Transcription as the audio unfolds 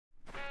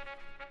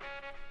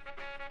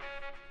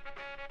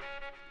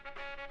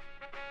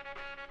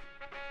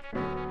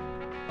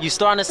You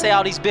starting to say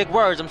all these big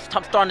words. I'm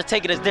starting to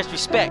take it as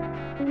disrespect.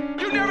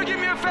 You never give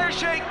me a fair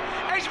shake.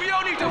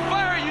 HBO needs to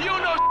fire you. You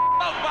don't know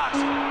about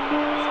boxing.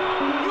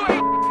 You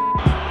ain't.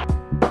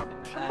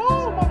 Come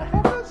on,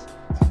 motherfuckers.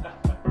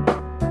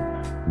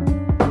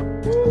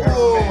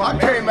 Oh, I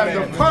came at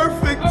the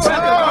perfect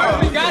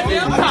time. At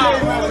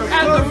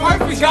the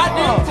perfect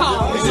goddamn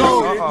time.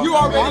 So you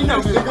already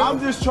know. I'm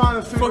just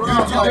trying to figure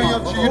out.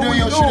 You doing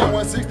your shit at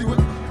 160 with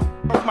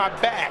my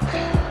back.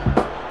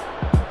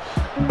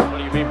 What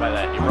do you mean by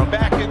that? My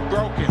back is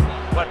broken.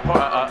 What,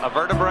 a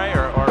vertebrae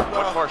or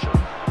what portion?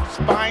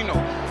 Spinal.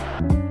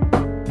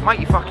 Make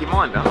your fucking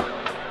mind up.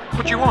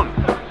 What do you want,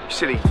 you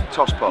silly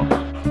tosspot?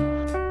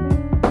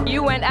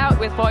 You went out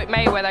with Floyd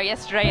Mayweather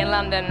yesterday in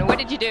London. What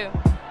did you do?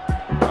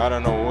 I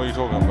don't know. What are you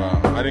talking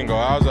about? I didn't go.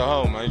 I was at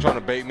home. Are you trying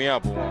to bait me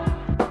up or what?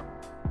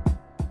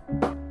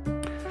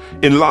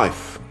 in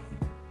life,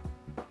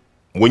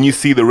 when you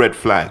see the red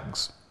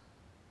flags,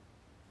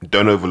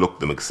 don't overlook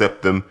them,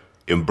 accept them,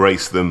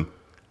 embrace them,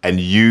 and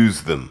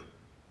use them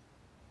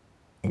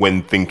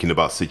when thinking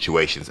about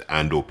situations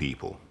and or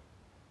people,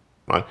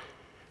 right?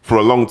 For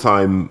a long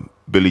time,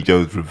 Billy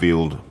Joe's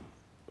revealed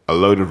a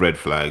load of red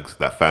flags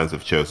that fans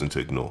have chosen to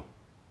ignore.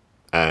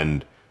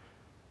 And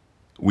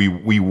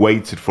we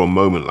waited for a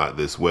moment like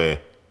this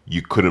where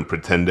you couldn't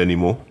pretend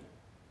anymore.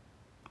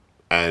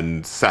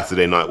 And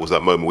Saturday night was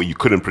that moment where you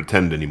couldn't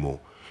pretend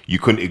anymore. You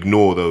couldn't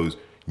ignore those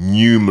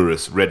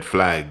numerous red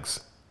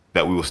flags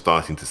that we were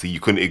starting to see. You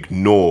couldn't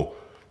ignore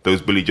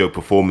those Billy Joe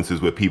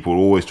performances where people were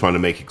always trying to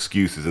make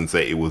excuses and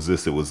say it was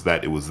this, it was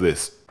that, it was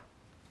this.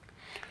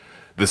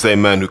 The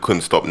same man who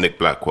couldn't stop Nick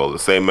Blackwell, the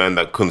same man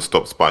that couldn't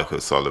stop Spike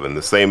O'Sullivan,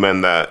 the same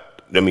man that,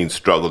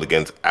 struggled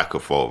against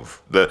Akafov.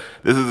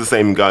 This is the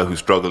same guy who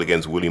struggled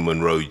against Willie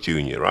Monroe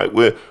Jr., right?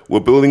 We're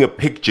building a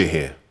picture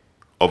here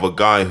of a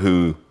guy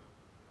who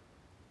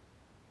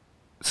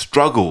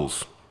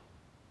struggles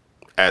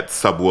at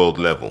subworld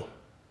level.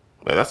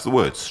 Right, that's the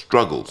word,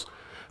 struggles.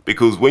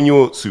 Because when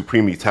you're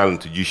supremely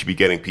talented, you should be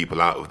getting people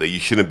out of there. You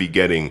shouldn't be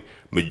getting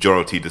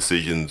majority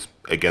decisions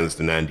against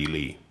an Andy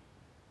Lee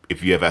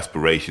if you have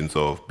aspirations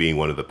of being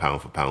one of the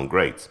pound-for-pound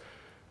greats.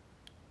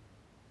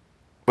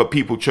 But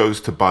people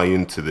chose to buy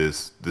into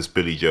this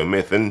Billy Joe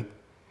myth. And,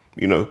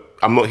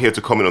 I'm not here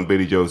to comment on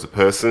Billy Joe as a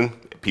person.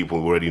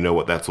 People already know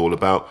what that's all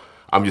about.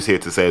 I'm just here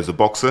to say as a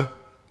boxer,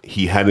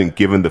 he hadn't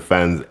given the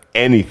fans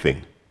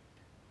anything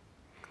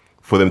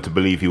for them to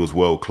believe he was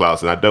world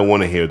class. And I don't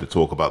want to hear the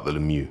talk about the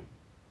Lemieux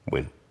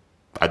win.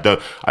 I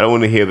don't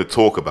want to hear the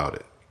talk about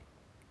it.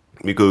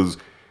 Because,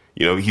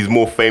 he's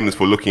more famous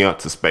for looking out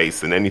to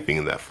space than anything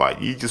in that fight.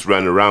 He just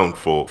ran around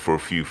for a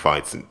few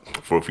fights,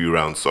 for a few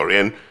rounds,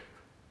 And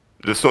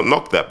let's not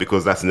knock that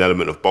because that's an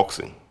element of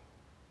boxing.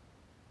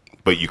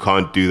 But you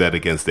can't do that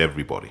against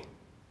everybody.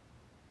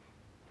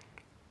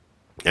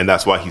 And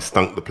that's why he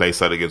stunk the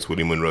place out against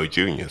Willie Monroe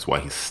Jr. It's why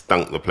he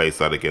stunk the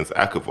place out against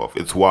Akafov.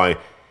 It's why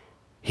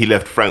he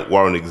left Frank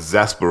Warren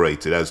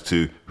exasperated as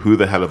to who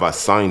the hell have I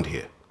signed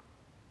here?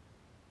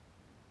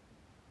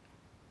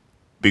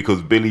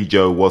 Because Billy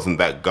Joe wasn't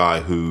that guy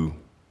who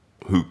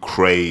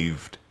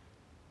craved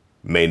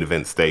main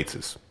event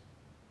status.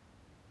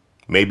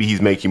 Maybe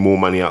he's making more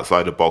money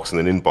outside of boxing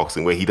than in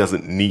boxing, where he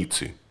doesn't need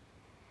to.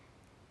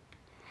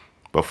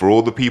 But for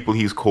all the people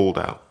he's called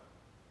out,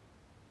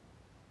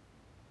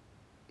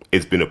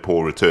 it's been a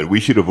poor return.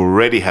 We should have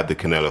already had the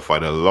Canelo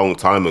fight a long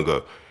time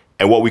ago.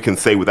 And what we can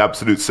say with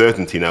absolute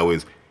certainty now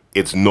is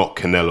it's not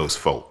Canelo's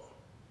fault.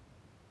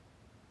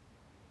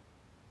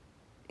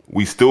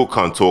 We still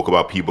can't talk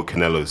about people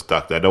Canelo's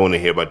ducked. I don't want to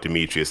hear about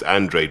Demetrius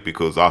Andrade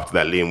because after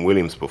that Liam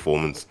Williams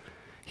performance,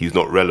 he's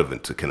not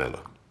relevant to Canelo.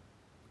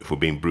 If we're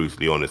being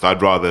brutally honest,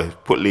 I'd rather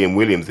put Liam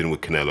Williams in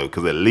with Canelo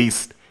because at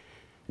least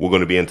we're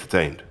going to be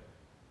entertained.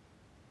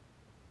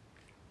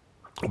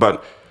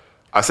 But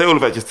I say all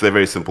of that just to a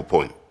very simple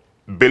point.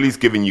 Billy's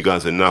given you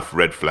guys enough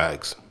red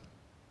flags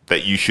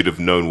that you should have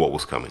known what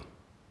was coming.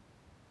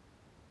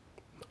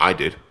 I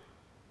did.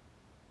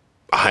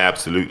 I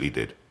absolutely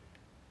did.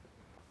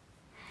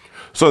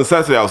 So on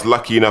Saturday, I was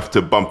lucky enough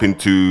to bump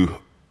into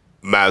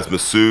Maz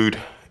Masood,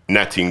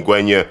 Nati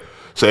Ngwenya.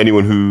 So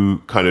anyone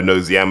who kind of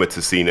knows the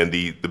amateur scene and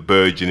the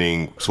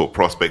burgeoning sort of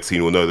prospect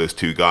scene will know those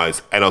two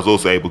guys. And I was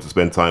also able to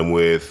spend time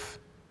with,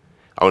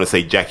 I want to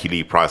say Jackie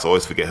Lee Price. I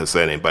always forget her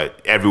surname,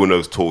 but everyone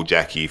knows Tall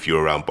Jackie if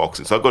you're around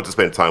boxing. So I got to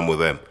spend time with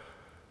them.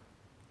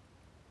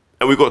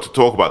 And we got to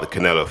talk about the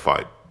Canelo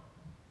fight.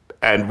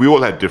 And we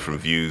all had different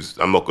views.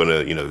 I'm not going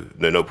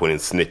to, no point in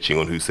snitching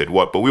on who said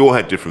what, but we all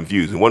had different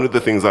views. And one of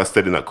the things I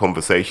said in that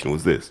conversation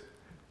was this.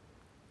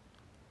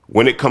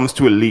 When it comes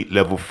to elite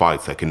level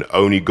fights, I can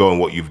only go on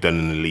what you've done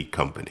in an elite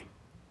company.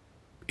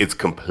 It's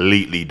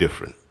completely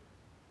different.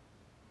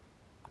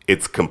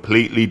 It's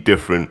completely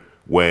different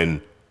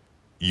when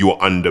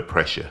you're under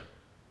pressure.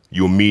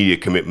 Your media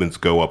commitments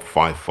go up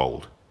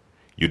fivefold.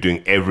 You're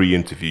doing every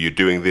interview, you're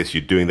doing this,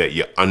 you're doing that,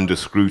 you're under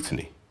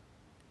scrutiny.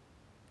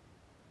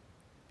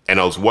 And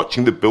I was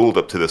watching the build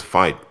up to this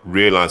fight,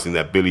 realizing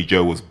that Billy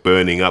Joe was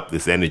burning up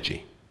this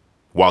energy,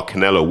 while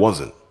Canelo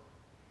wasn't.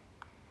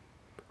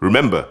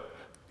 Remember,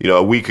 You know,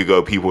 a week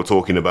ago, people were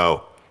talking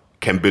about,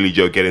 can Billy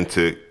Joe get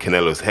into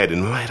Canelo's head?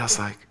 And I was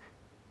like,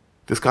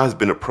 this guy's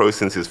been a pro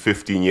since he's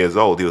 15 years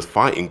old. He was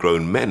fighting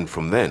grown men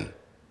from then.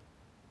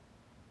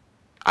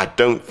 I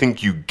don't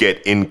think you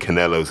get in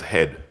Canelo's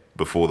head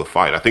before the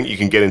fight. I think you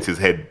can get into his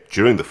head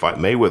during the fight.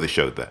 Mayweather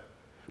showed that.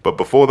 But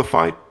before the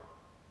fight,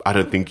 I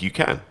don't think you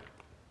can.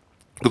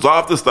 Because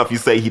half the stuff you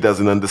say he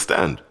doesn't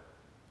understand.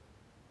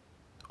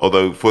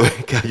 Although,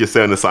 can I just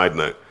say on a side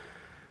note,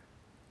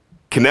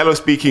 Canelo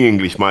speaking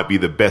English might be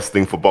the best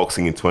thing for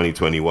boxing in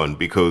 2021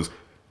 because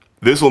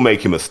this will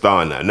make him a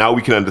star now. Now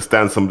we can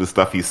understand some of the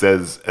stuff he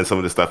says and some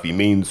of the stuff he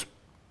means.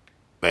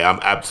 Man,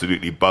 I'm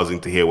absolutely buzzing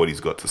to hear what he's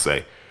got to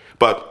say.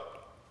 But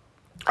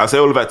I say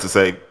all of that to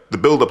say, the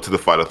build-up to the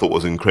fight I thought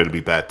was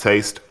incredibly bad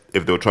taste.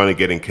 If they were trying to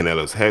get in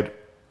Canelo's head,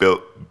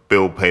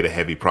 Bill paid a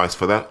heavy price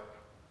for that.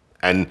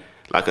 And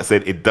like I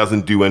said, it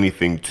doesn't do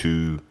anything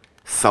to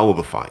sell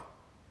the fight.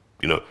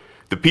 You know,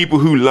 the people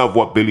who love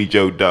what Billy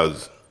Joe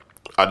does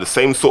are the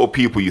same sort of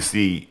people you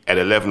see at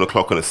 11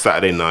 o'clock on a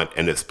Saturday night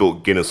and they've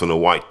spilt Guinness on a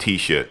white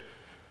t-shirt.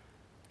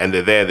 And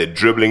they're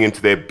dribbling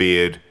into their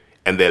beard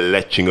and they're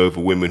leching over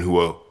women who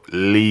are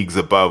leagues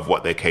above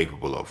what they're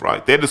capable of,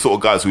 right? They're the sort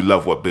of guys who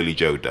love what Billy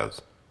Joe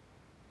does.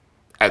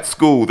 At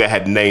school, they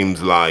had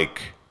names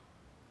like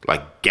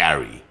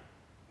Gary.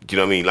 Do you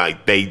know what I mean?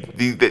 Like they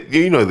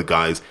you know the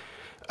guys,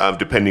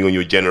 depending on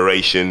your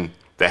generation,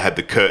 they had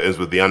the curtains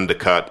with the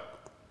undercut.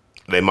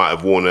 They might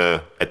have worn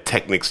a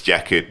Technics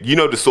jacket. You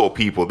know the sort of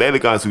people. They're the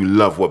guys who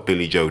love what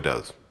Billy Joe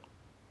does.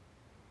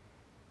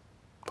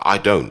 I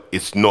don't.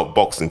 It's not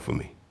boxing for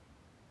me.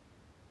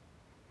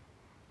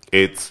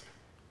 It's,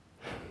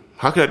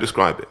 how can I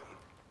describe it?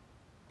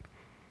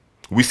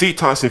 We see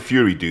Tyson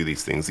Fury do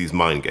these things, these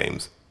mind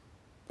games.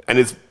 And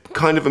it's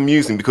kind of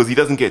amusing because he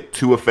doesn't get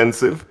too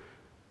offensive,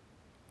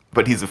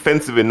 but he's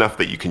offensive enough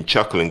that you can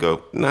chuckle and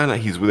go, no,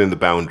 he's within the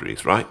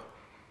boundaries, right?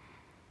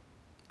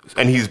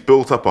 And he's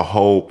built up a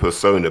whole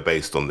persona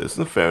based on this.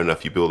 And fair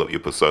enough, you build up your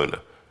persona.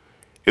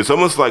 It's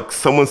almost like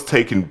someone's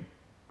taken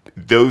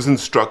those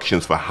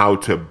instructions for how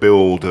to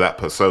build that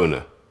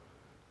persona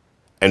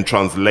and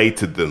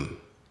translated them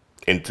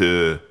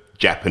into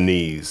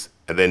Japanese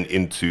and then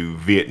into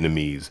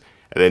Vietnamese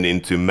and then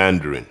into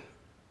Mandarin.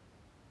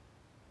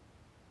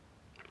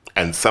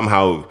 And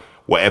somehow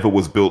whatever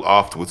was built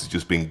afterwards has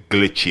just been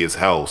glitchy as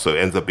hell. So it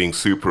ends up being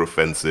super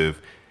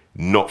offensive,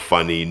 not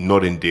funny,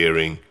 not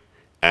endearing.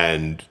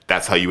 And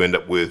that's how you end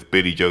up with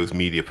Billy Joe's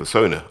media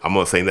persona. I'm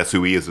not saying that's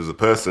who he is as a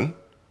person,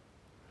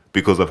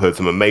 because I've heard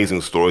some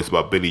amazing stories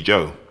about Billy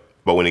Joe.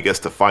 But when it gets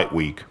to fight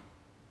week,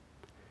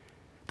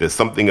 there's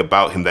something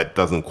about him that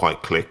doesn't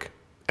quite click.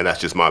 And that's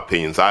just my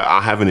opinion. So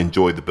I haven't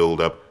enjoyed the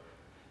build-up.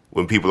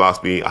 When people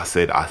ask me, I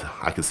said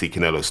I can see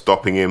Canelo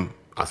stopping him.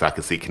 I said I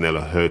can see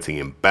Canelo hurting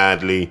him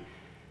badly.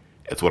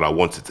 It's what I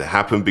wanted to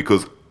happen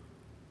because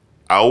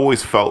I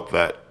always felt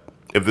that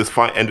if this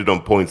fight ended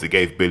on points, it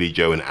gave Billy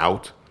Joe an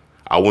out.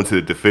 I wanted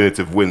a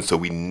definitive win, so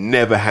we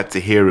never had to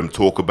hear him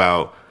talk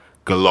about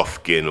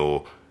Golovkin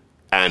or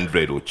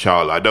Andrade or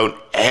Charlo. I don't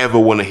ever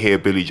want to hear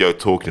Billy Joe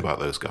talking about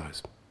those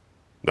guys.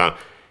 Now,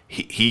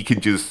 he can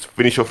just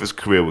finish off his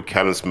career with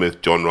Callum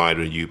Smith, John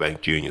Ryder, and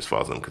Eubank Jr. as far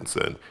as I'm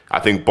concerned.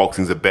 I think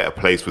boxing's a better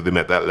place with him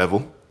at that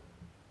level.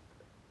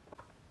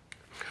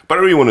 But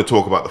I really want to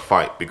talk about the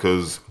fight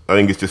because I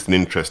think it's just an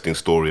interesting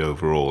story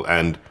overall.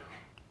 And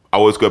I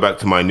always go back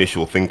to my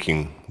initial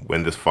thinking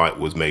when this fight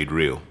was made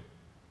real.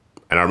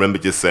 And I remember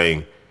just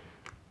saying,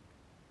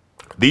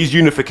 these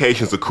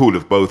unifications are cool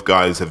if both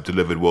guys have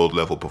delivered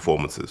world-level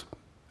performances.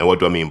 And what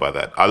do I mean by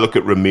that? I look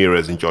at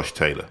Ramirez and Josh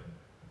Taylor.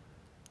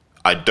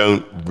 I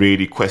don't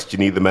really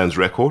question either man's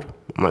record.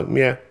 I'm like,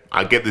 yeah,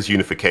 I get this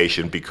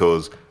unification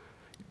because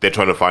they're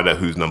trying to find out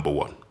who's number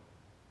one.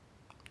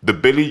 The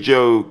Billy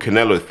Joe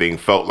Canelo thing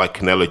felt like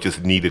Canelo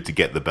just needed to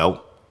get the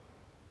belt.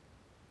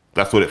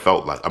 That's what it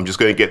felt like. I'm just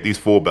going to get these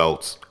 4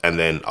 belts and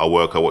then I'll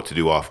work out what to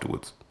do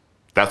afterwards.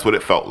 That's what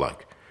it felt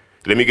like.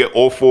 Let me get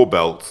all 4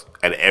 belts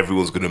and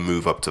everyone's going to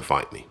move up to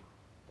fight me.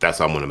 That's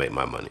how I'm going to make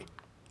my money.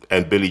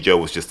 And Billy Joe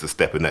was just a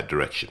step in that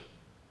direction.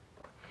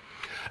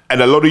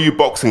 And a lot of you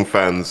boxing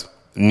fans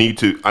need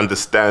to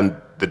understand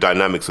the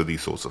dynamics of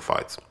these sorts of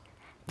fights.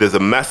 There's a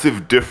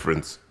massive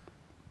difference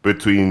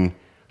between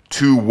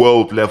 2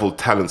 world-level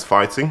talents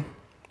fighting,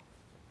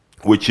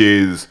 which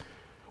is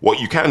what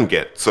you can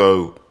get.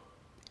 So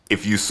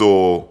if you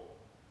saw,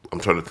 I'm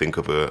trying to think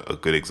of a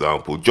good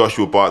example,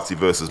 Joshua Bartsey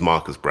versus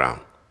Marcus Brown.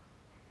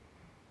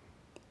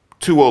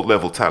 2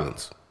 world-level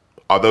talents.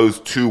 Are those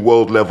 2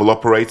 world-level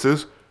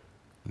operators?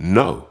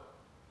 No.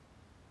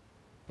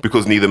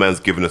 Because neither man's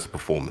given us a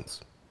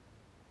performance.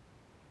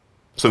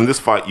 So in this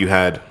fight, you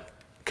had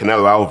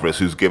Canelo Alvarez,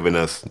 who's given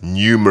us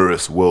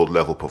numerous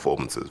world-level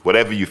performances.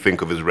 Whatever you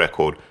think of his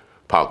record,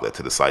 park that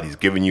to the side. He's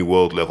given you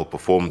world-level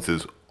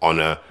performances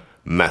on a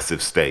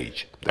massive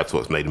stage. That's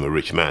what's made him a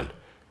rich man.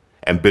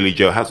 And Billy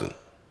Joe hasn't.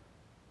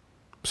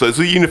 So it's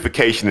a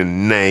unification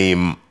in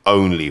name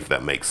only, if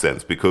that makes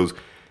sense, because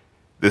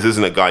this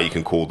isn't a guy you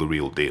can call the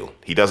real deal.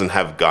 He doesn't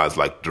have guys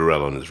like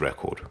Durrell on his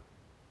record.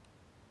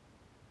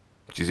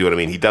 Do you see what I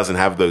mean? He doesn't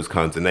have those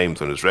kinds of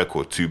names on his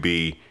record to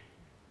be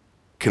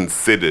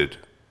considered,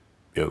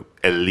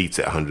 elite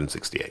at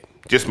 168.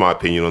 Just my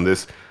opinion on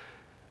this.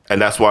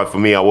 And that's why, for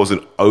me, I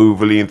wasn't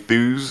overly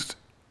enthused,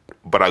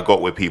 but I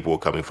got where people were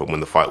coming from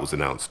when the fight was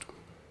announced.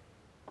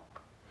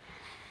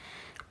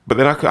 But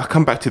then I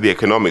come back to the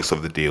economics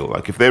of the deal.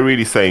 Like, if they're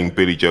really saying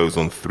Billy Joe's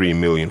on $3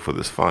 million for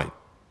this fight,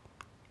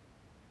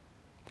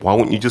 why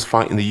wouldn't you just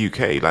fight in the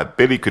UK? Like,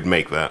 Billy could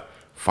make that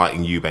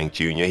fighting Eubank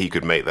Jr. He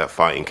could make that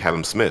fighting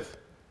Callum Smith.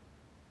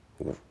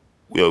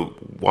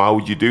 Why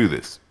would you do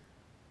this?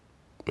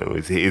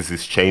 Is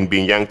this chain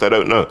being yanked? I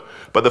don't know.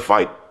 But the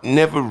fight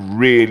never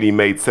really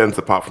made sense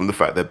apart from the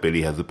fact that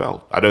Billy has a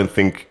belt. I don't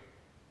think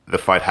the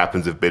fight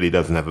happens if Billy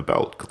doesn't have a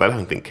belt, because I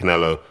don't think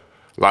Canelo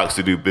likes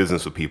to do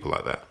business with people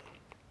like that.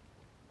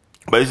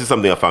 But this is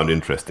something I found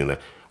interesting.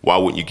 That why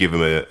wouldn't you give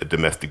him a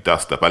domestic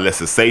dust-up, unless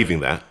they're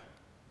saving that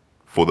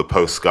for the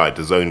post-Sky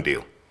DAZN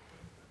deal?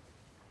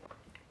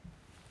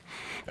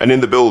 And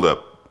in the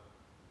build-up,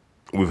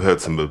 we've heard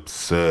some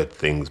absurd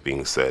things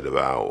being said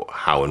about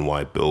how and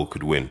why Bill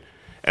could win.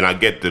 And I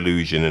get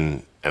delusion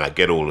and I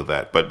get all of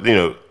that. But,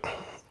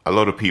 a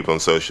lot of people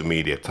on social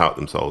media tout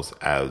themselves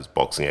as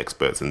boxing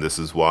experts. And this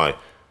is why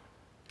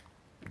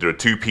there are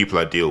two people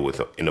I deal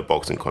with in a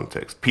boxing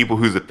context. People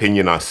whose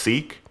opinion I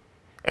seek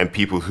and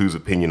people whose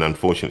opinion,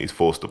 unfortunately, is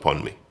forced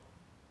upon me.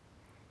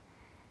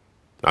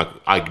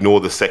 I ignore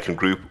the second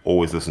group,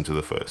 always listen to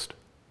the first.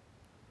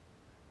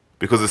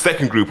 Because the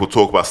second group will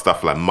talk about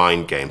stuff like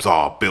mind games.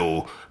 Oh,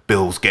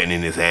 Bill's getting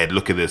in his head.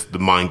 Look at this. The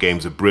mind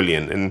games are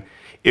brilliant. And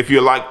if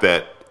you're like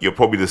that, you're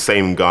probably the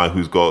same guy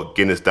who's got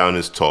Guinness down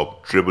his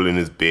top, dribble in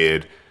his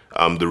beard,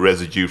 the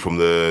residue from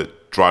the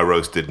dry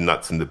roasted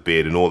nuts in the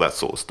beard and all that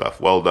sort of stuff.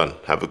 Well done.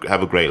 Have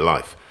a great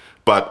life.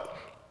 But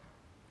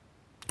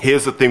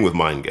here's the thing with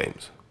mind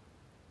games.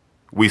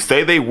 We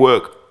say they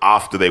work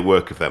after they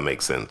work, if that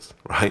makes sense,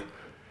 right?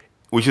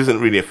 Which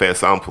isn't really a fair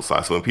sample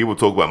size. So when people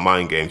talk about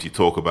mind games, you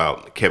talk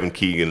about Kevin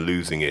Keegan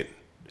losing it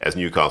as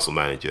Newcastle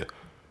manager.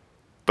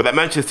 But that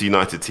Manchester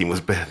United team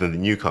was better than the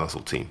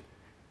Newcastle team.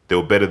 They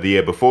were better the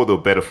year before. They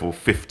were better for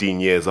 15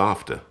 years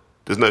after.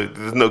 There's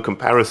no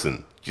comparison.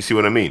 Do you see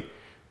what I mean?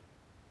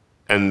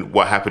 And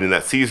what happened in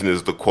that season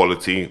is the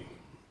quality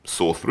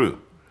saw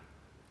through.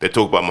 They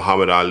talk about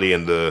Muhammad Ali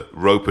and the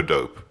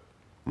rope-a-dope.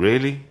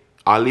 Really?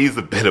 Ali's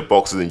a better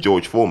boxer than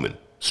George Foreman.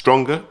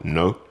 Stronger?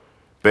 No.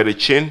 Better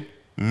chin?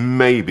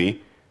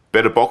 Maybe.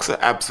 Better boxer?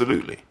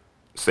 Absolutely.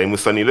 Same with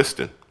Sonny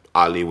Liston.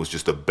 Ali was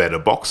just a better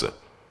boxer.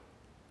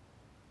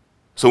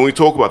 So when we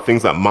talk about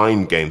things like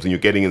mind games and you're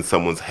getting in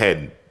someone's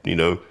head,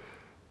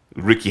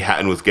 Ricky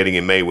Hatton was getting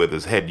in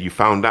Mayweather's head, you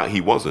found out he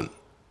wasn't.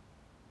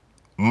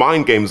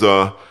 Mind games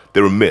they're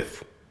a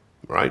myth,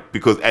 right?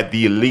 Because at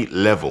the elite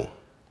level,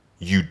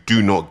 you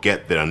do not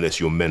get there unless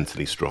you're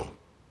mentally strong.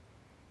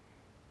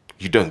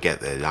 You don't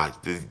get there.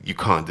 You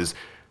can't.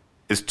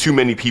 There's too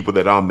many people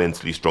that are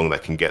mentally strong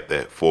that can get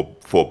there for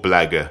a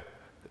blagger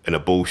and a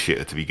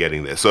bullshitter to be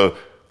getting there. So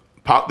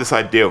park this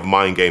idea of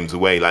mind games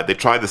away. Like they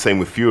tried the same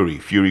with Fury.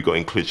 Fury got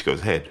in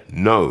Klitschko's head.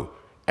 No.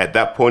 At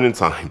that point in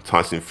time,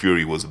 Tyson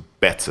Fury was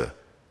better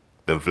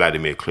than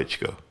Vladimir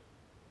Klitschko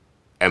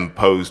and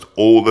posed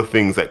all the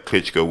things that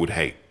Klitschko would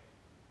hate.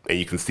 And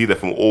you can see that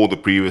from all the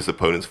previous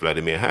opponents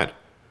Vladimir had.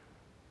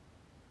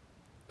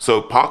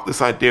 So park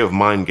this idea of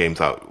mind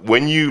games out.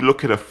 When you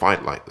look at a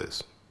fight like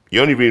this,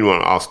 you only really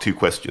want to ask two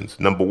questions.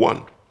 Number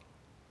one,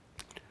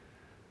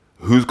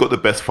 who's got the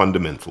best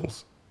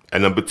fundamentals?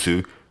 And number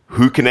two,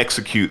 who can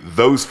execute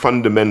those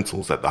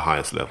fundamentals at the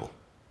highest level?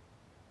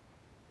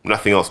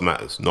 Nothing else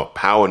matters. Not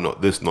power,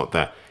 not this, not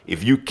that.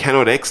 If you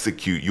cannot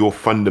execute your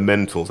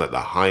fundamentals at the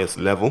highest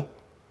level,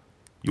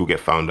 you'll get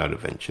found out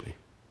eventually.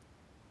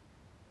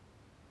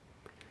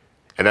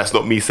 And that's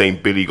not me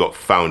saying Billy got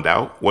found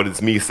out. What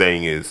it's me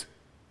saying is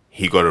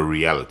he got a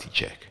reality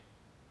check.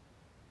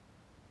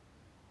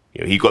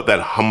 He got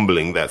that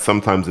humbling that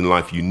sometimes in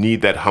life you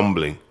need that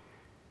humbling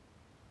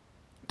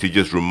to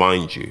just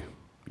remind you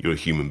you're a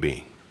human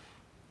being.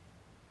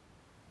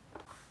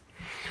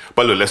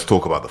 But look, let's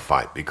talk about the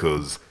fight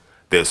because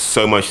there's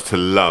so much to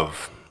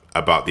love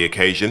about the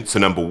occasion. So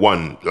number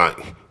one,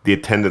 like the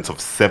attendance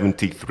of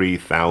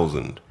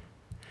 73,000.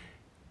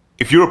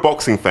 If you're a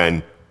boxing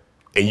fan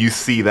and you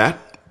see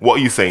that, what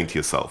are you saying to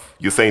yourself?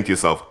 You're saying to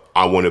yourself,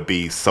 I want to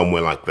be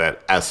somewhere like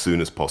that as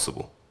soon as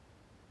possible.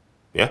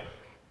 Yeah?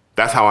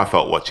 That's how I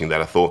felt watching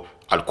that. I thought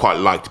I'd quite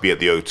like to be at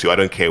the O2. I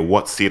don't care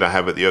what seat I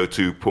have at the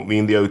O2. Put me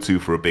in the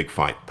O2 for a big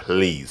fight,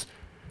 please.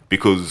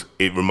 Because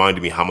it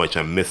reminded me how much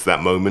I missed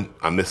that moment.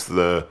 I missed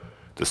the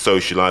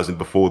socializing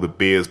before, the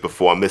beers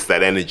before. I missed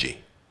that energy,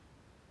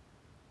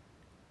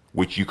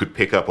 which you could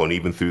pick up on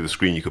even through the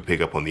screen. You could pick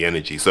up on the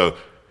energy. So,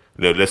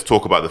 let's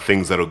talk about the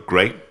things that are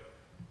great.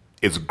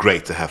 It's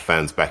great to have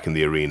fans back in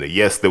the arena.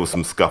 Yes, there were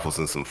some scuffles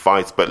and some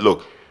fights, but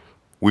look,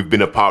 we've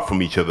been apart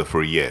from each other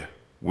for a year.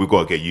 We've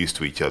got to get used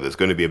to each other. It's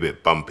going to be a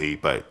bit bumpy,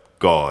 but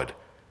God,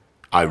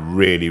 I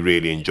really,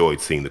 really enjoyed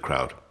seeing the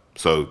crowd.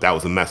 So that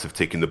was a massive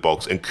tick in the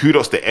box. And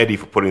kudos to Eddie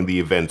for putting the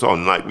event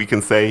on. Like we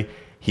can say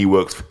he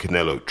works for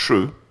Canelo,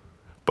 true.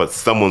 but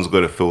someone's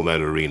got to fill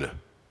that arena.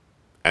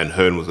 And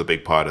Hearn was a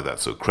big part of that,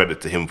 so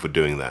credit to him for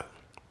doing that.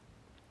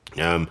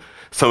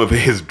 Some of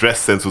his dress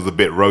sense was a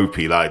bit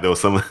ropey. Like, there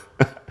was some,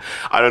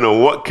 I don't know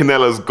what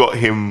Canelo's got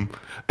him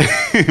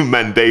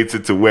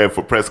mandated to wear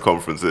for press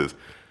conferences.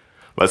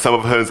 But some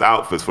of Hearn's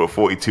outfits for a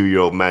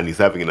 42-year-old man, he's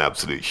having an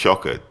absolute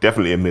shocker.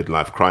 Definitely a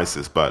midlife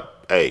crisis,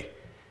 but hey,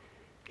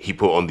 he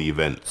put on the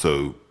event,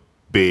 so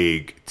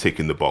big tick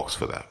in the box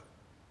for that.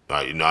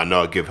 I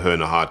know I give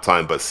Hearn a hard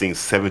time, but seeing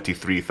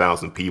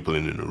 73,000 people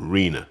in an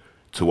arena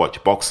to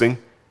watch boxing,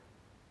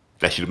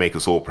 that should make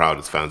us all proud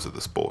as fans of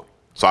the sport.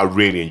 So I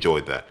really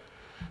enjoyed that.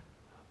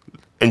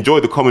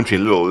 Enjoyed the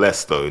commentary a little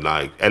less though.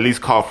 Like, at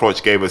least Carl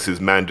Froch gave us his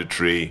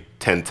mandatory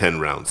 10-10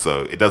 round,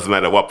 so it doesn't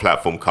matter what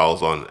platform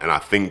Carl's on, and I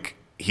think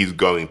he's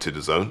going to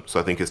the Zone, so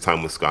I think his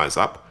time with Sky's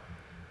up.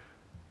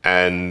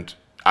 And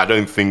I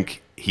don't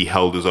think he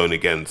held his own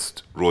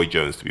against Roy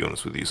Jones, to be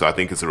honest with you. So I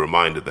think it's a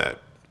reminder that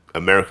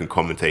American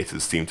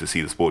commentators seem to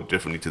see the sport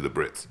differently to the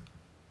Brits.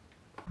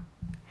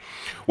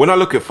 When I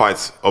look at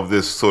fights of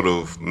this sort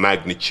of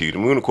magnitude,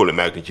 and we're going to call it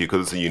magnitude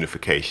because it's a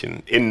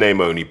unification, in name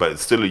only, but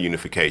it's still a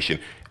unification,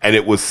 and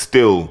it was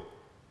still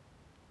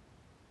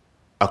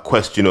a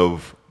question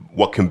of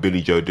what can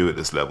Billy Joe do at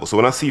this level. So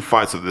when I see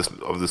fights of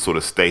this sort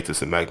of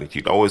status and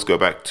magnitude, I always go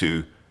back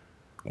to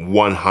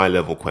one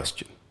high-level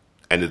question.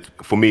 And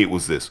for me, it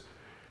was this.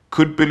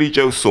 Could Billy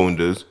Joe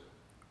Saunders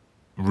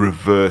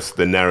reverse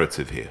the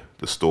narrative here,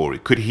 the story?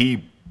 Could he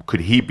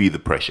be the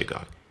pressure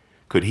guy?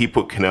 Could he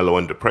put Canelo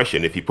under pressure?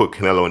 And if he put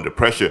Canelo under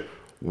pressure,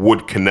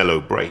 would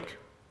Canelo break?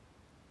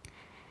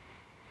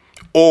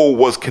 Or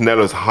was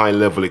Canelo's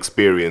high-level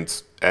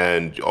experience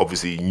and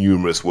obviously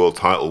numerous world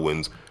title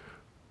wins,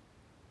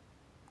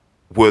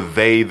 were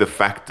they the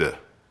factor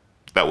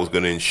that was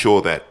going to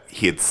ensure that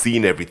he had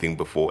seen everything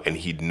before and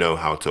he'd know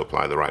how to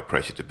apply the right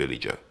pressure to Billy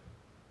Joe?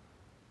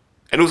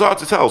 And it was hard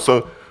to tell.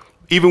 So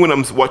even when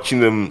I'm watching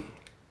them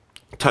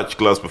touch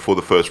gloves before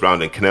the first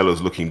round and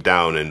Canelo's looking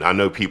down, and I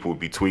know people would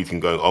be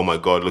tweeting going, oh my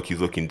God, look, he's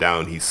looking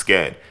down, he's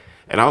scared.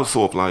 And I was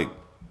sort of like,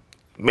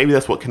 maybe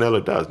that's what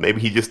Canelo does. Maybe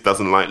he just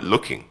doesn't like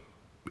looking.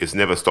 It's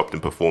never stopped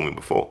him performing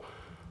before.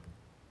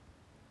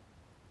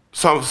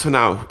 So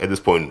now, at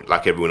this point,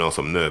 like everyone else,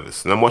 I'm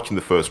nervous. And I'm watching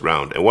the first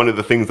round. And one of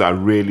the things that I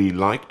really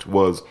liked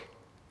was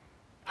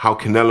how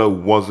Canelo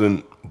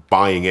wasn't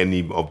buying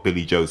any of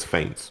Billy Joe's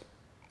feints.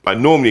 Like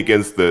normally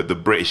against the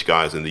British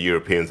guys and the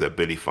Europeans that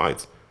Billy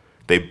fights,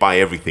 they buy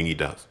everything he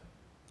does.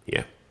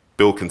 Yeah.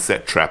 Bill can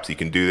set traps, he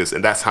can do this,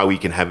 and that's how he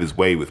can have his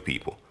way with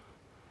people.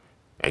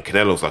 And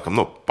Canelo's like, I'm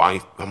not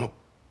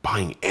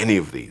buying any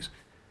of these.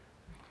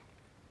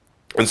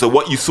 And so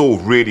what you saw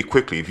really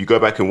quickly, if you go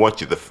back and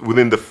watch it,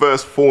 within the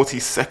first 40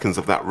 seconds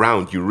of that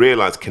round, you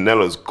realize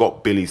Canelo's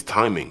got Billy's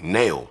timing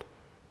nailed.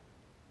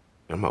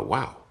 And I'm like,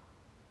 wow.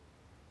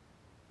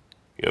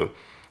 You know,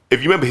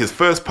 if you remember his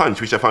first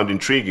punch, which I found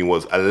intriguing,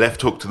 was a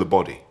left hook to the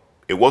body.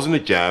 It wasn't a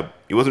jab.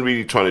 He wasn't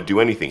really trying to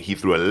do anything. He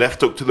threw a left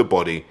hook to the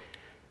body.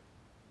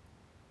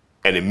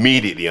 And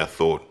immediately I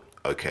thought,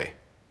 okay,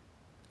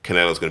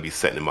 Canelo's going to be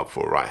setting him up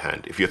for a right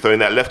hand. If you're throwing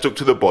that left hook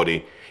to the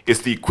body,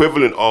 it's the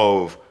equivalent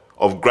of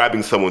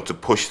grabbing someone to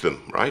push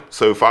them, right?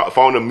 So if I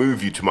want to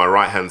move you to my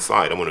right-hand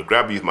side, I'm going to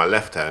grab you with my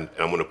left hand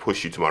and I'm going to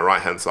push you to my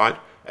right-hand side.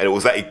 And it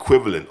was that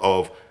equivalent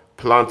of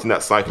planting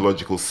that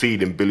psychological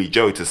seed in Billy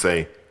Joe to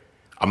say,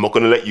 I'm not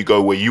going to let you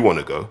go where you want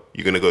to go.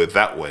 You're going to go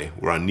that way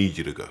where I need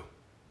you to go.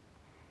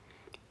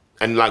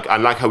 And I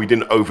like how he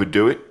didn't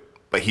overdo it,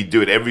 but he'd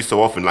do it every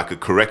so often like a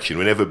correction.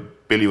 Whenever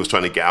Billy was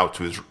trying to get out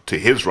to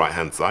his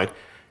right-hand side,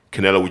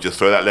 Canelo would just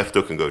throw that left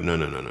hook and go,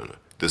 no.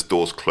 This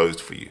door's closed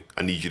for you.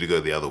 I need you to go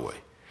the other way.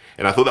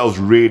 And I thought that was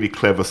really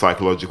clever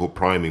psychological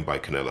priming by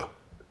Canelo.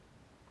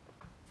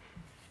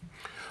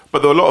 But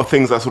there were a lot of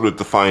things that sort of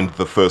defined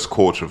the first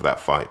quarter of that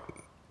fight.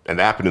 And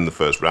that happened in the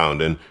first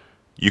round. And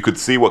you could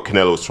see what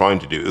Canelo was trying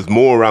to do. It was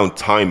more around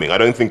timing. I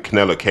don't think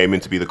Canelo came in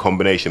to be the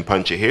combination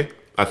puncher here.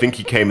 I think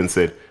he came and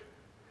said,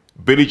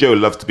 Billy Joe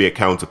loves to be a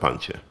counter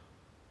puncher.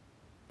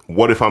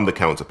 What if I'm the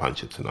counter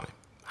puncher tonight?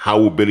 How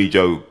will Billy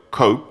Joe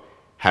cope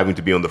having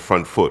to be on the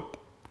front foot?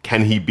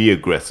 Can he be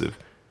aggressive?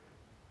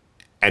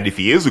 And if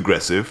he is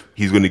aggressive,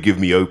 he's going to give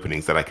me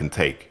openings that I can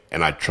take,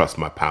 and I trust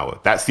my power.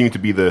 That seemed to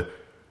be the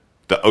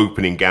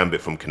opening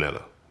gambit from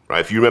Canelo,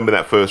 right? If you remember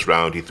that first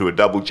round, he threw a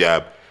double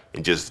jab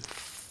and just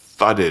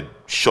thudded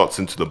shots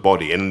into the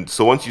body. And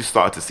so once you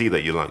start to see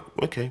that, you're like,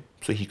 okay,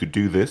 so he could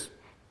do this.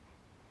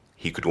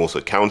 He could also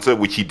counter,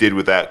 which he did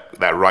with that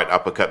right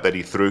uppercut that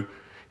he threw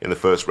in the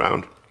first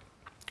round.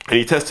 And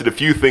he tested a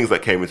few things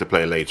that came into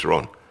play later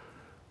on.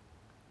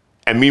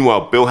 And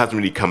meanwhile, Bill hasn't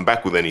really come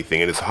back with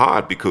anything. And it's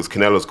hard because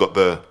Canelo's got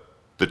the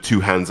two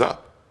hands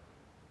up.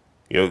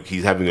 You know,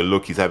 he's having a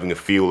look, he's having a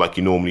feel like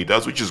he normally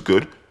does, which is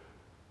good.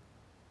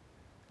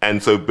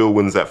 And so Bill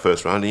wins that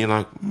first round. And you're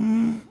like,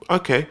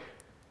 okay.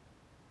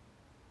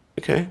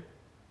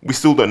 We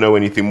still don't know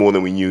anything more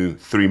than we knew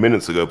 3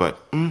 minutes ago, but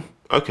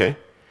okay.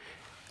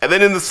 And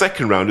then in the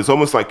second round, it's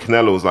almost like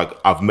Canelo was like,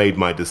 I've made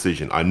my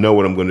decision. I know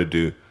what I'm going to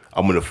do.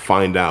 I'm going to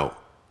find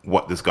out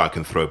what this guy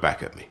can throw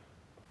back at me.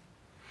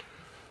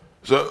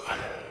 So,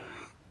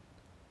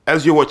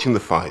 as you're watching the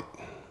fight,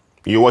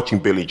 you're watching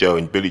Billy Joe,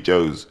 and Billy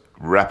Joe's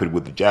rapid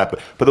with the jab.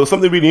 But there was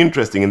something really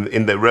interesting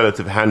in the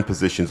relative hand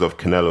positions of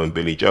Canelo and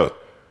Billy Joe.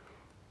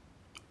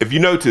 If you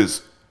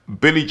notice,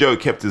 Billy Joe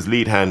kept his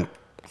lead hand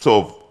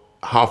sort of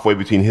halfway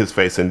between his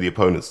face and the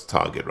opponent's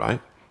target,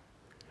 right?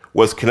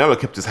 Whereas Canelo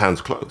kept his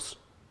hands close.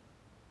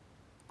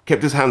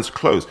 Kept his hands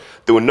close.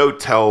 There were no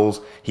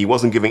tells. He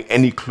wasn't giving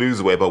any clues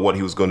away about what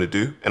he was going to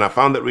do. And I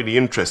found that really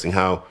interesting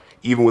how,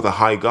 even with a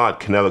high guard,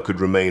 Canelo could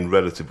remain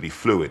relatively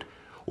fluid.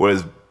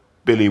 Whereas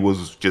Billy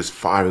was just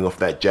firing off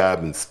that jab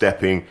and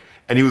stepping.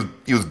 And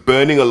he was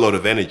burning a lot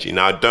of energy.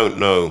 Now, I don't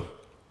know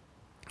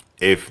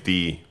if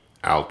the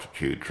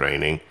altitude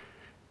training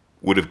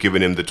would have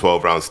given him the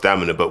 12-round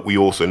stamina, but we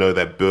also know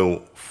that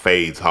Bill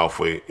fades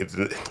halfway.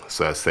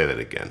 So I say that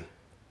again.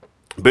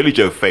 Billy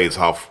Joe fades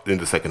half in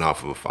the second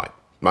half of a fight.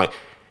 Right?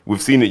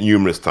 We've seen it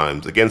numerous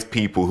times. Against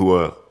people who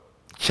are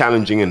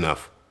challenging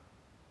enough,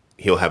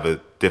 he'll have a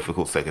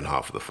difficult second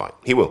half of the fight.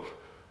 He will.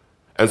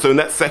 And so in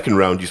that second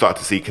round, you start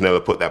to see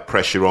Canelo put that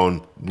pressure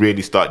on,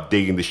 really start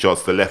digging the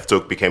shots. The left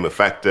hook became a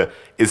factor.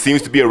 It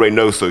seems to be a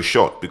Reynoso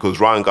shot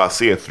because Ryan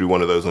Garcia threw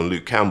one of those on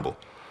Luke Campbell.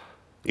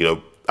 You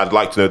know, I'd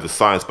like to know the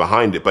science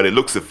behind it, but it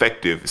looks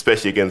effective,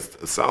 especially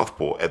against a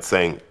southpaw, at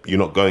saying you're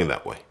not going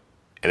that way.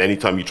 And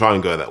anytime you try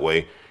and go that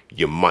way,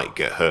 you might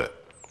get hurt.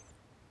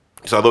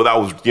 So I thought that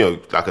was, you know,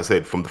 like I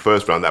said, from the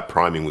first round, that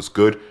priming was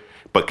good.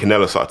 But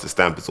Canelo started to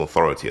stamp his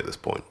authority at this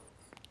point,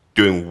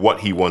 doing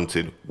what he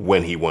wanted,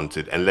 when he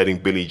wanted, and letting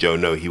Billy Joe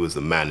know he was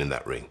the man in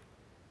that ring.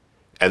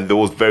 And there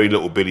was very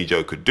little Billy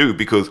Joe could do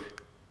because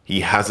he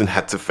hasn't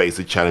had to face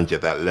a challenge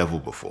at that level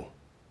before.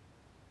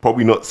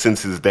 Probably not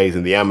since his days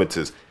in the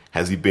amateurs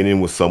has he been in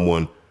with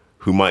someone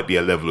who might be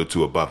a level or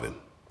two above him.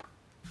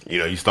 You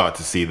know, you start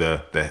to see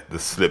the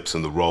slips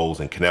and the rolls,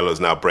 and Canelo's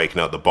now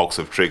breaking out the box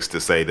of tricks to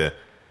say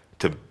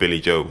to Billy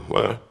Joe,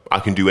 well, I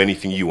can do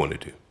anything you want to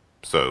do.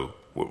 So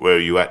where are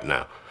you at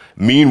now?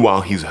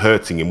 Meanwhile, he's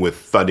hurting him with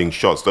thudding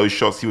shots. Those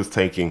shots he was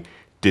taking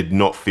did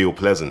not feel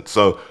pleasant.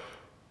 So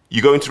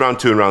you go into round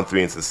 2 and round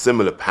 3, and it's a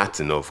similar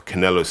pattern of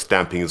Canelo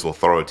stamping his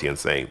authority and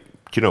saying,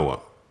 do you know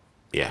what?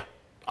 Yeah,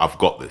 I've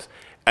got this.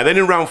 And then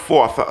in round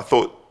 4, I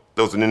thought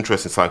there was an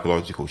interesting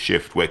psychological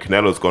shift where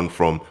Canelo's gone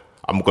from,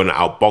 I'm going to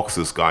outbox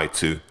this guy,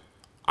 to,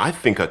 I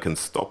think I can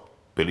stop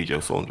Billy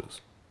Joe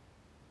Saunders.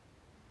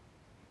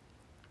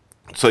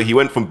 So he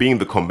went from being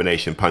the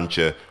combination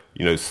puncher,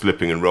 you know,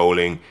 slipping and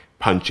rolling,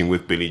 punching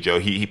with Billy Joe.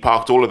 He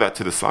parked all of that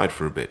to the side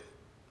for a bit.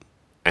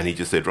 And he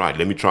just said, right,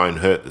 let me try and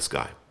hurt this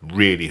guy.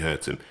 Really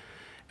hurt him.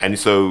 And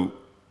so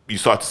you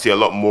start to see a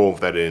lot more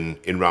of that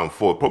in round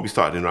 4. It probably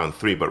started in round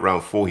 3, but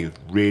round 4, he's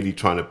really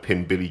trying to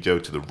pin Billy Joe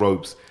to the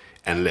ropes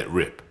and let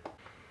rip.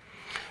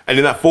 And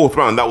in that 4th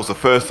round, that was the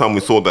first time we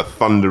saw the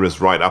thunderous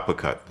right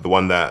uppercut, the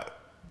one that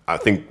I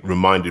think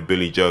reminded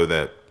Billy Joe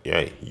that,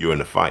 yeah, you're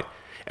in a fight.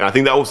 And I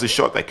think that was the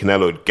shot that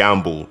Canelo had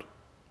gambled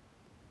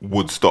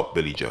would stop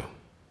Billy Joe.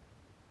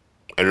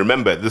 And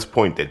remember, at this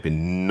point, there'd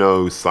been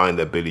no sign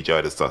that Billy Joe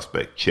had a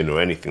suspect chin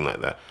or anything like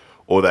that,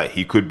 or that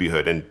he could be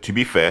hurt. And to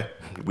be fair,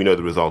 we know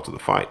the result of the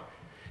fight.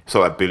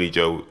 So that Billy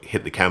Joe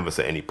hit the canvas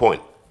at any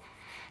point.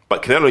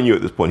 But Canelo knew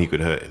at this point he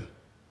could hurt him.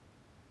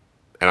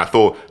 And I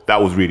thought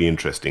that was really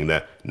interesting,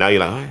 that now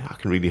you're like, I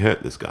can really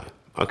hurt this guy.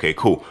 Okay,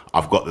 cool.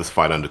 I've got this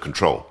fight under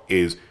control,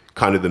 is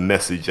kind of the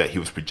message that he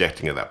was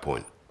projecting at that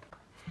point.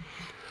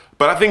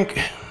 But I think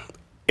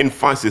in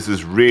fights, there's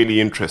this really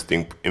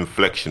interesting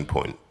inflection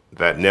point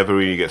that never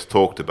really gets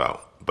talked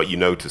about, but you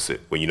notice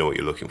it when you know what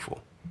you're looking for.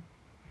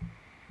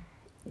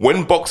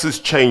 When boxers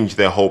change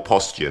their whole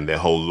posture and their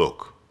whole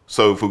look.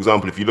 So, for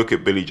example, if you look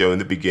at Billy Joe in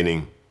the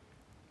beginning,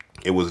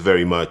 it was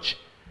very much,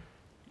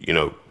 you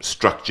know,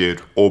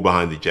 structured, all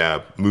behind the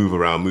jab, move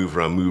around, move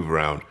around, move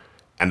around.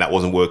 And that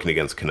wasn't working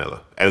against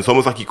Canelo. And it's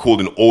almost like he called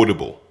an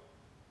audible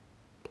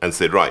and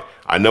said, right,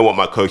 I know what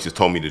my coach has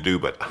told me to do,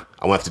 but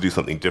I want to have to do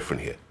something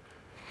different here.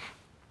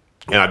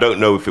 And I don't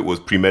know if it was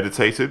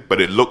premeditated,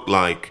 but it looked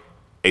like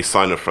a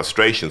sign of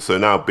frustration. So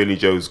now Billy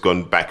Joe's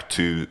gone back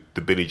to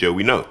the Billy Joe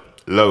we know.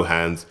 Low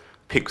hands,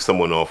 pick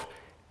someone off,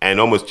 and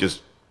almost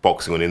just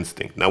boxing on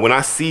instinct. Now, when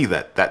I see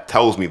that, that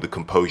tells me the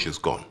composure's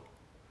gone.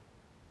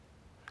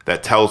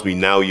 That tells me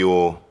now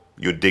you're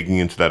digging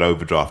into that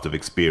overdraft of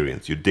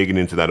experience. You're digging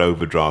into that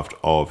overdraft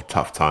of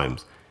tough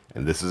times.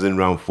 And this is in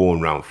round 4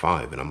 and round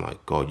 5. And I'm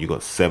like, God, you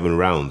got 7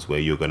 rounds where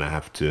you're going to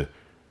have to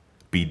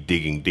be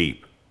digging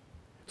deep.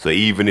 So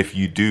even if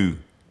you do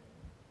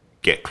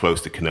get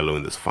close to Canelo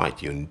in this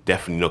fight, you're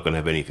definitely not going to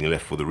have anything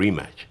left for the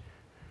rematch.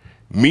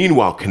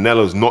 Meanwhile,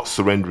 Canelo's not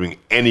surrendering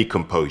any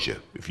composure.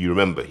 If you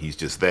remember, he's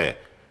just there,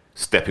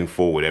 stepping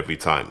forward every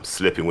time,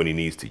 slipping when he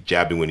needs to,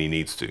 jabbing when he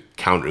needs to,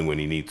 countering when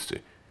he needs to.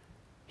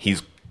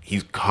 He's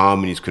calm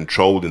and he's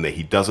controlled in that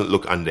he doesn't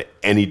look under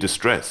any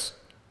distress.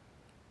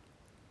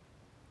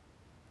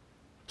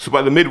 So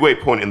by the midway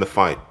point in the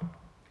fight,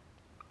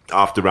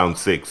 after round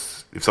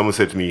 6, if someone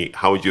said to me,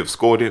 how would you have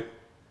scored it?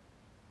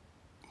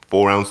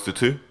 4 rounds to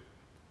 2?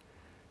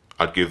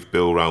 I'd give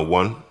Bill round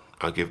 1.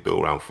 I'd give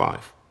Bill round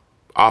 5.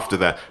 After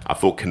that, I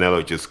thought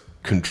Canelo just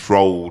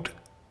controlled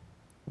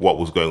what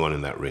was going on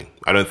in that ring.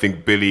 I don't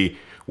think Billy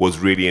was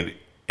really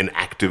an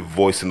active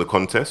voice in the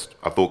contest.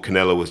 I thought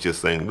Canelo was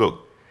just saying,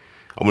 look,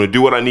 I'm going to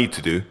do what I need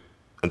to do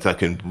until I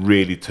can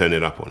really turn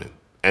it up on him.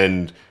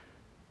 And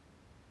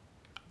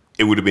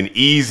it would have been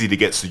easy to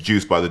get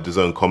seduced by the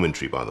DAZN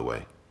commentary, by the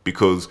way,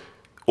 because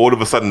all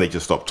of a sudden they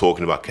just stopped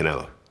talking about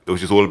Canelo. It was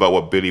just all about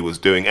what Billy was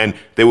doing. And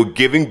they were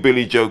giving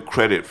Billy Joe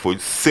credit for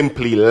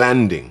simply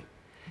landing.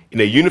 In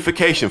a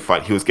unification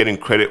fight, he was getting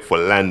credit for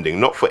landing,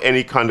 not for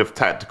any kind of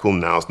tactical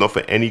nous, not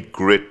for any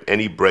grit,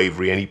 any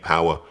bravery, any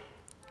power,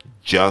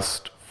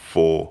 just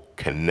for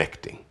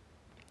connecting.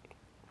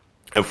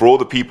 And for all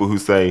the people who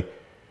say,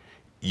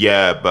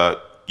 yeah,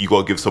 but you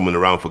got to give someone a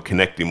round for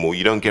connecting more,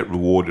 you don't get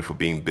rewarded for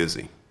being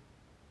busy.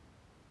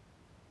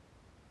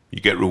 You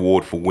get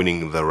reward for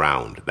winning the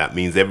round. That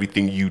means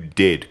everything you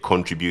did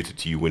contributed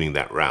to you winning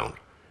that round.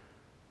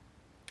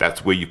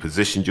 That's where you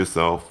positioned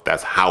yourself.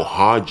 That's how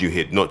hard you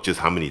hit, not just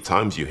how many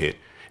times you hit,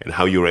 and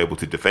how you're able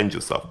to defend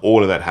yourself.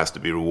 All of that has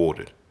to be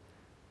rewarded.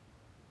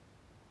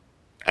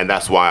 And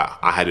that's why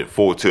I had it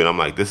 4-2, and I'm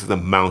like, this is a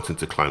mountain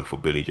to climb for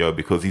Billy Joe,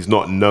 because he's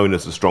not known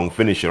as a strong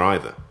finisher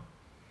either.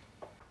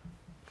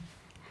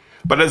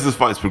 But as this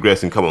fight's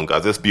progressing, come on,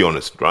 guys, let's be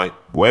honest, right?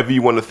 Whatever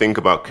you want to think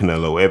about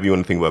Canelo, whatever you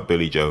want to think about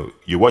Billy Joe,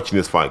 you're watching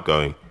this fight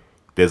going,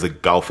 there's a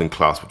gulf in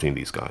class between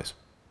these guys.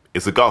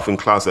 It's a gulf in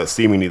class that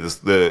seemingly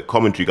the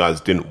commentary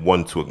guys didn't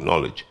want to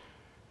acknowledge,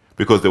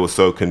 because they were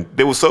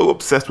so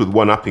obsessed with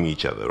one-upping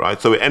each other, right?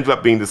 So it ended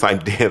up being this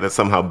idea that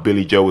somehow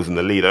Billy Joe was in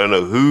the lead. I don't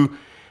know who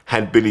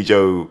had Billy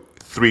Joe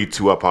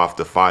 3-2 up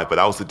after 5, but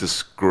that was a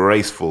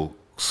disgraceful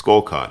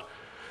scorecard.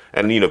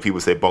 And, you know, people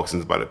say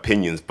boxing's about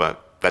opinions,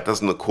 but that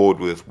doesn't accord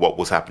with what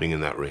was happening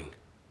in that ring.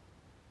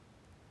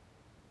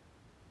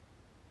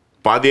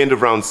 By the end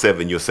of round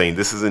 7, you're saying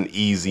this is an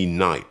easy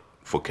night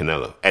for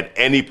Canelo. At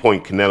any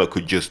point, Canelo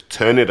could just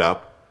turn it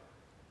up,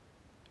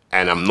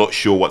 and I'm not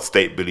sure what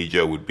state Billy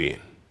Joe would be in.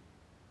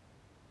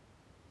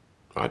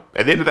 Right?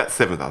 At the end of that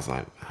 7th, I was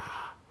like,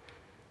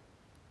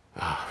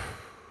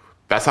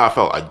 that's how I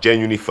felt. I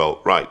genuinely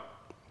felt, right.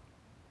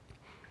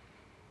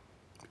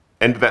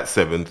 End of that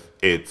 7th,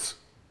 it's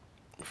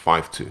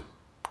 5-2.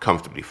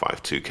 Comfortably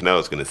 5-2.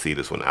 Canelo's going to see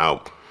this one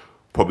out.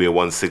 Probably a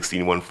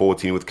 116,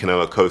 114 with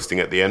Canelo coasting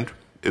at the end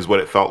is what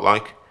it felt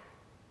like.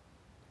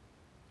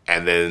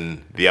 And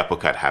then the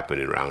uppercut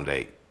happened in round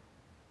 8.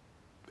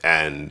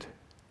 And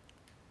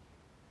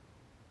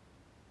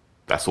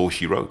that's all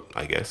she wrote,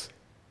 I guess.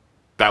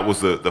 That was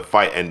the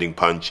fight ending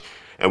punch.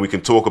 And we can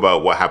talk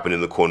about what happened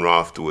in the corner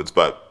afterwards.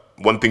 But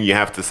one thing you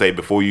have to say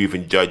before you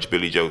even judge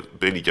Billy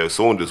Joe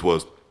Saunders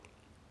was,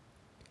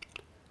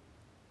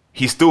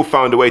 he still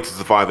found a way to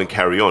survive and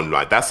carry on,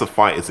 right? That's a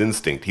fighter's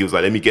instinct. He was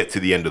like, let me get to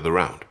the end of the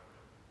round.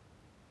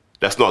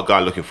 That's not a guy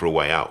looking for a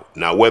way out.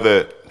 Now,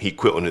 whether he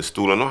quit on his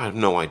stool or not, I have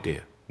no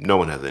idea. No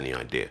one has any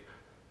idea.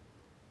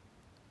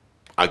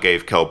 I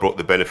gave Kell Brook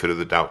the benefit of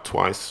the doubt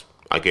twice.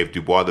 I gave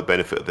Dubois the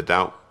benefit of the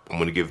doubt. I'm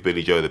going to give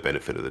Billy Joe the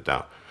benefit of the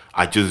doubt.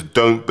 I just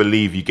don't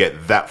believe you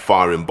get that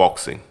far in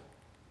boxing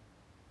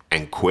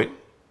and quit.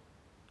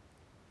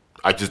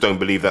 I just don't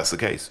believe that's the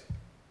case.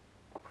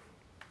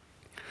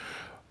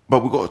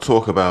 But we've got to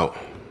talk about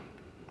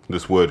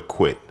this word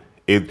quit.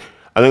 I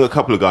think a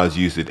couple of guys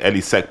used it.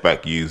 Elie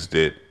Seckbach used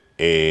it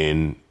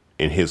in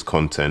his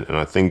content. And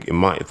I think it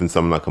might have been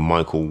something like a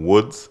Michael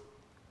Woods.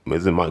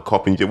 Is it Mike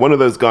Coppinger? One of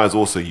those guys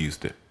also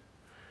used it.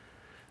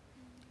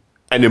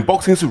 And in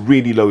boxing, it's a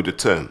really loaded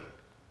term.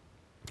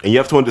 And you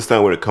have to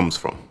understand where it comes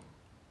from.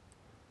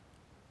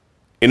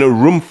 In a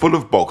room full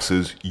of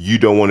boxers, you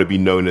don't want to be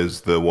known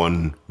as the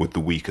one with the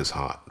weakest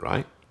heart,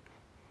 right?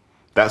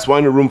 That's why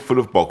in a room full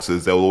of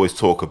boxers, they'll always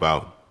talk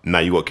about, now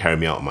you got to carry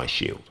me out of my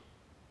shield.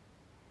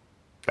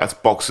 That's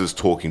boxers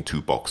talking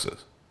to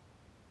boxers.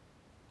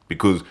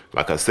 Because,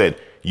 like I said,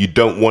 you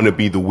don't want to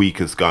be the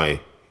weakest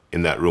guy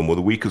in that room or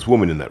the weakest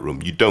woman in that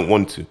room. You don't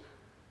want to.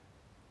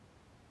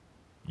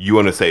 You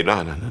want to say, no.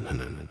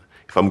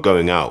 If I'm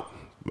going out,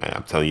 man,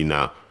 I'm telling you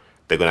now,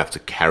 they're going to have to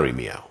carry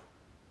me out.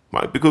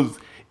 Right? Because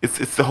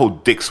it's the whole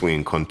dick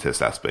swinging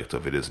contest aspect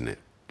of it, isn't it?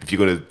 If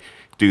you're going to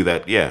do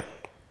that, yeah.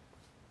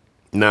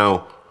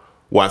 Now,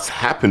 what's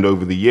happened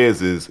over the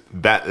years is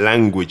that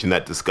language and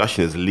that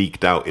discussion has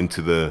leaked out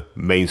into the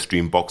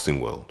mainstream boxing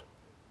world.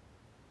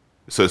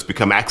 So it's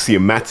become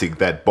axiomatic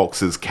that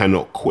boxers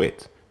cannot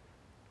quit.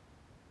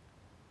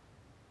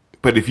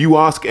 But if you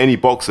ask any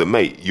boxer,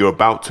 mate, you're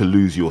about to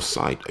lose your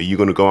sight. Are you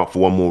going to go out for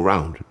one more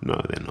round?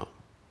 No, they're not.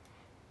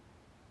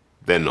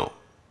 They're not.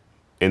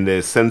 In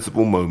their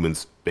sensible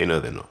moments, they know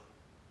they're not.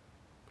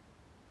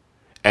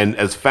 And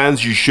as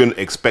fans, you shouldn't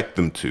expect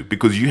them to,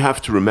 because you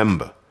have to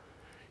remember,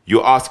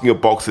 you're asking a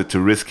boxer to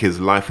risk his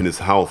life and his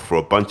health for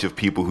a bunch of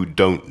people who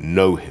don't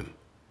know him.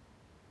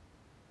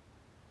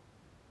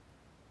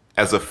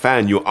 As a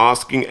fan, you're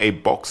asking a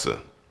boxer,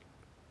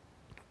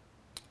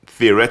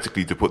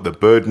 theoretically, to put the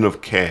burden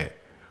of care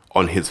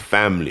on his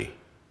family,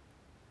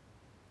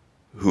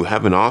 who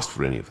haven't asked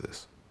for any of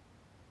this,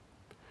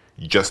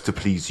 just to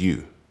please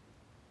you.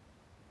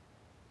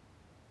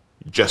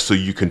 Just so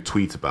you can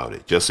tweet about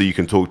it, just so you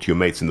can talk to your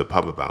mates in the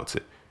pub about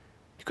it,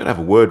 you got to have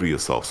a word with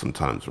yourself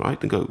sometimes, right?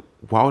 And go,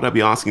 why would I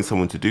be asking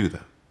someone to do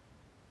that?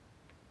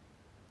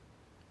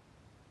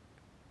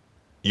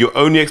 Your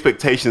only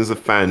expectation as a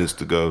fan is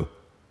to go,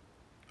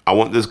 I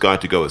want this guy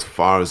to go as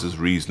far as is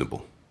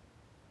reasonable.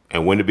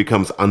 And when it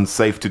becomes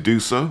unsafe to do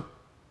so,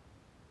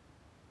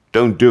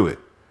 don't do it.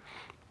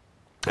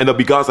 And there'll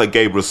be guys like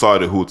Gabe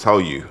Rosado who will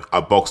tell you, I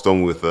boxed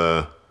on with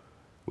a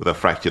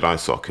fractured eye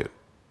socket.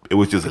 It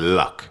was just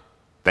luck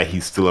that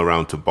he's still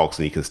around to box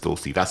and he can still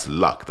see. That's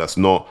luck. That's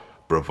not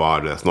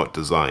bravado. That's not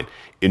design.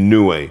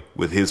 Inoue,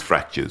 with his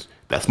fractures,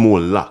 that's more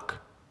luck.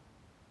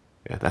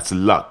 Yeah, that's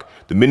luck.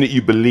 The minute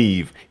you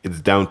believe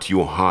it's down to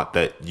your heart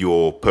that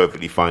you're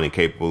perfectly fine and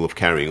capable of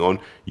carrying on,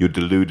 you're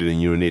deluded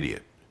and you're an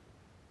idiot.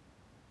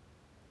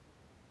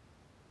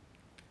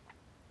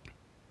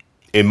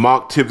 In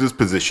Mark Tibbs'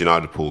 position,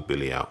 I'd have pulled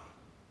Billy out.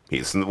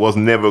 It was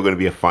never going to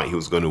be a fight he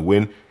was going to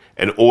win.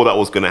 And all that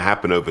was going to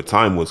happen over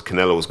time was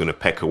Canelo was going to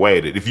peck away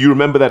at it. If you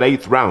remember that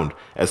 8th round,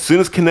 as soon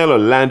as Canelo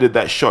landed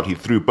that shot, he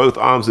threw both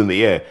arms in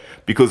the air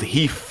because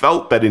he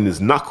felt that in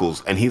his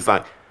knuckles. And he's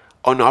like,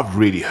 oh no, I've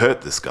really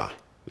hurt this guy.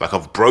 Like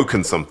I've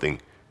broken something.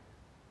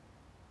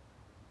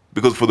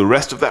 Because for the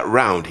rest of that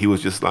round, he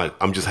was just like,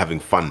 I'm just having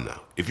fun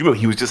now. If you remember,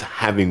 he was just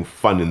having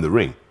fun in the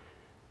ring.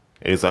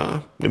 And he's like,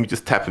 oh, let me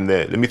just tap him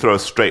there. Let me throw a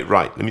straight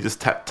right. Let me just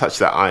touch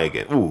that eye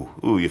again. Ooh,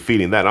 you're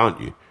feeling that,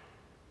 aren't you?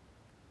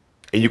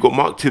 And you've got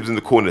Mark Tibbs in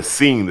the corner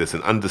seeing this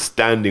and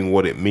understanding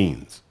what it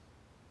means.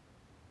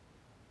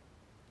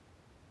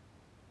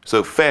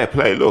 So fair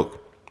play,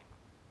 look,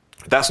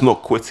 that's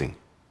not quitting.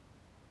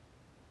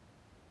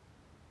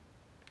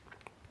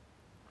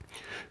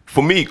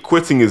 For me,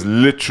 quitting is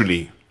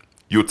literally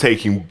you're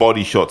taking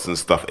body shots and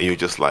stuff and you're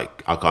just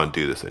like, I can't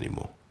do this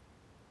anymore.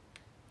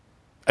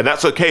 And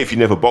that's okay if you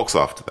never box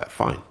after that,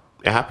 fine.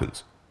 It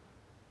happens.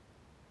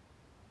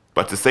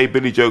 But to say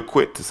Billy Joe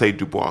quit, to say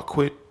Dubois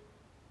quit,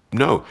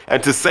 no.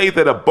 And to say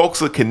that a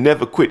boxer can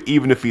never quit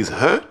even if he's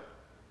hurt,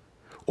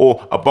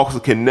 or a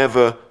boxer can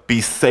never be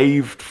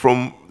saved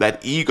from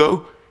that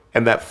ego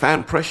and that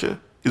fan pressure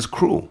is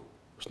cruel.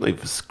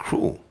 It's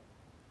cruel.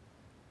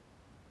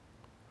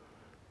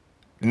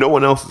 No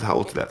one else is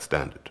held to that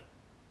standard.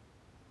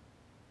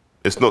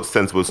 It's not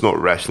sensible, it's not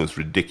rational, it's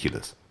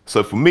ridiculous.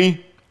 So for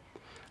me,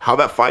 how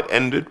that fight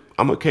ended,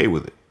 I'm okay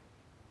with it.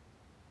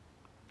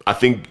 I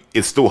think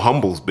it still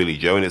humbles Billy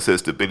Joe and it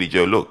says to Billy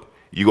Joe, look,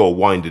 you got to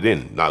wind it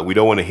in. Like, we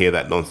don't want to hear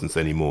that nonsense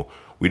anymore.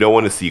 We don't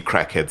want to see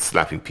crackheads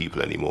slapping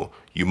people anymore.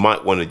 You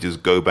might want to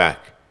just go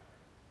back,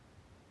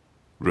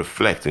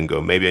 reflect and go,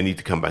 maybe I need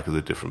to come back as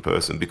a different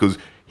person, because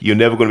you're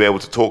never going to be able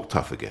to talk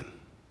tough again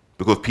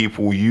because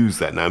people will use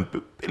that. Now,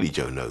 Billy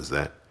Joe knows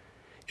that.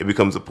 It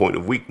becomes a point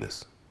of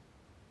weakness.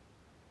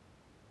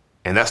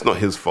 And that's not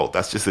his fault.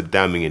 That's just a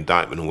damning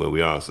indictment on where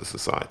we are as a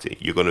society.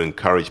 You're going to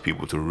encourage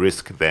people to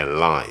risk their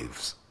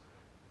lives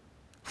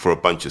for a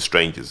bunch of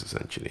strangers,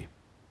 essentially.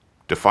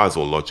 Defies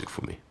all logic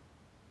for me.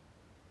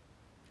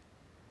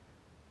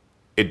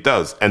 It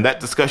does. And that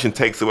discussion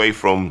takes away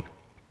from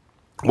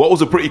what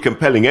was a pretty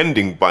compelling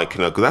ending by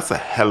Canelo, because that's a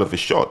hell of a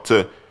shot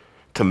to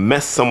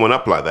mess someone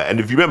up like that. And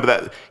if you remember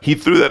that, he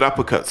threw that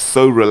uppercut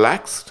so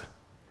relaxed.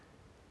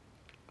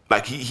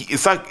 Like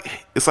it's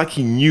like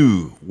he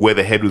knew where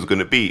the head was going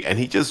to be, and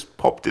he just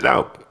popped it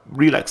out.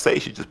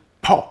 Relaxation, just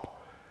pop.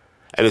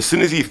 And as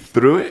soon as he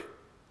threw it,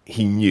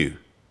 he knew.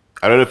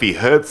 I don't know if he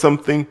heard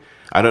something,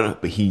 I don't know,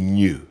 but he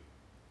knew.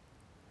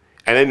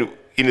 And then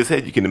in his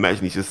head, you can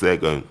imagine he's just there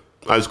going,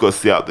 I just got to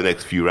see out the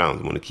next few rounds.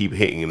 I'm going to keep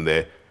hitting him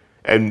there.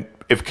 And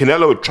if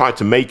Canelo had tried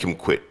to make him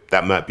quit,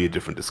 that might be a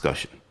different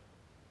discussion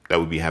that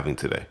we'd be having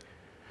today.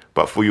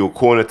 But for your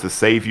corner to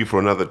save you for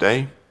another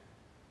day,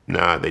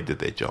 nah, they did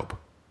their job.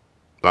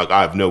 Like,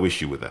 I have no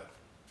issue with that.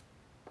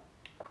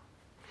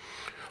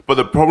 But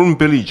the problem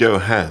Billy Joe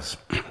has,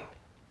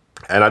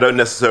 and I don't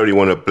necessarily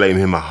want to blame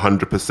him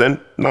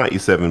 100%,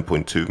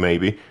 97.2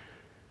 maybe,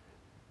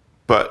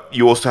 but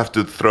you also have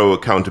to throw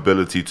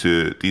accountability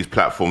to these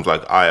platforms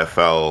like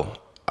IFL,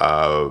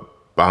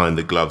 Behind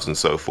the Gloves and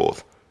so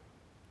forth,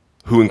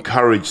 who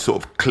encourage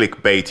sort of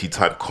clickbaity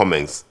type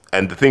comments.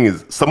 And the thing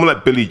is, someone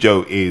like Billy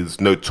Joe is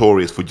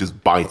notorious for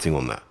just biting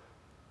on that.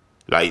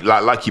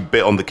 Like he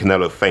bit on the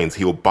Canelo feints,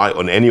 he'll bite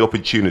on any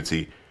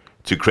opportunity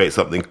to create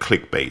something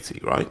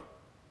clickbaity, right?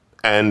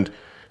 And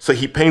so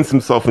he paints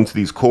himself into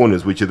these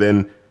corners, which are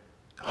then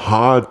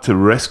hard to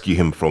rescue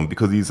him from,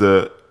 because he's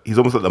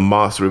almost like the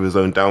master of his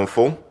own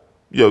downfall.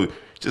 You know,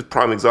 just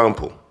prime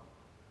example.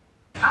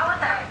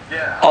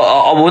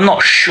 I was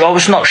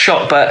not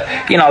shocked,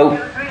 but you know,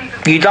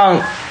 you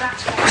don't.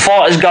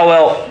 Fighters go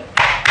out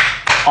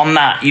on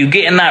that. You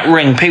get in that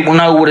ring, people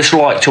know what it's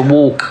like to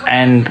walk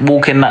in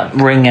that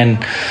ring,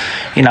 and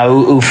you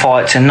know who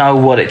fights and know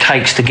what it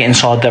takes to get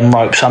inside them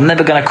ropes. I'm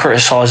never going to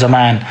criticise a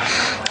man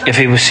if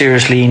he was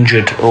seriously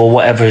injured or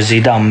whatever has he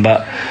done,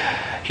 but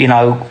you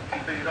know,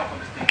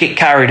 get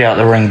carried out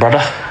the ring,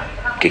 brother.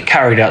 Get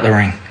carried out the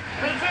ring.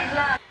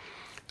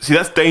 See,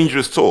 that's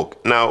dangerous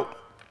talk. Now,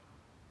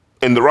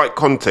 in the right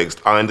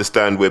context, I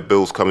understand where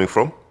Bill's coming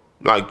from.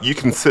 Like, you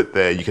can sit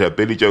there, you can have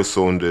Billy Joe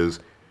Saunders,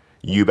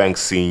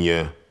 Eubanks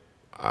Sr.,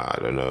 I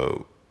don't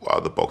know, what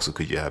other boxer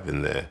could you have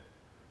in there?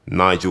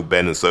 Nigel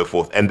Benn and so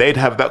forth. And they'd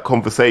have that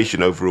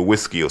conversation over a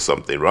whiskey or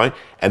something, right?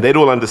 And they'd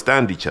all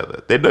understand each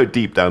other. They'd know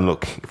deep down,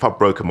 look, if I've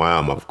broken my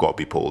arm, I've got to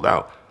be pulled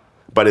out.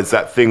 But it's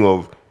that thing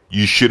of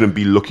you shouldn't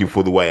be looking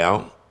for the way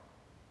out.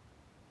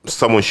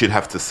 Someone should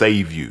have to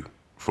save you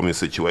from your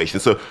situation.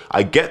 So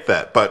I get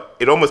that, but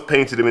it almost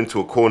painted him into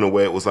a corner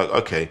where it was like,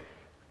 okay,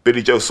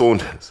 Billy Joe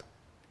Saunders,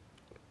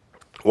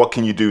 what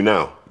can you do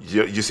now?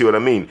 You see what I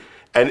mean?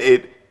 And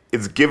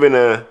it's given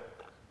an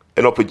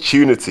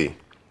opportunity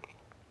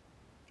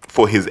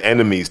for his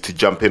enemies to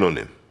jump in on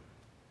him.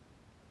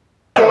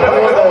 He's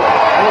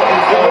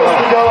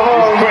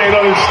quitting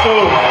on his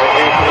stool.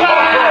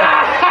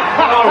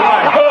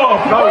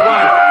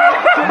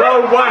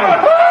 No way!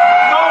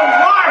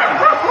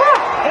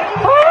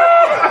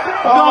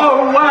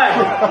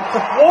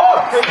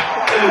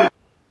 What?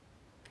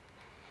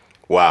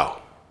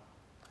 Wow.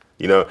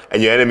 You know,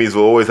 and your enemies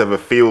will always have a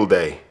field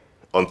day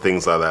on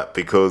things like that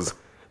because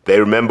they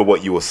remember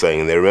what you were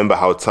saying, they remember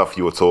how tough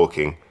you were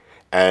talking,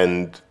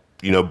 and,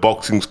 you know,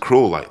 boxing's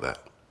cruel like that.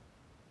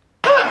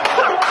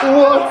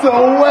 What a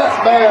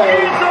wet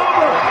man!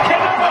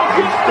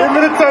 Give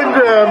me the 10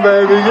 grand,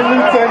 baby. Give me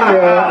the 10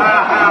 grand.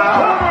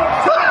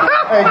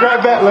 Hey,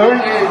 grab that, Louis.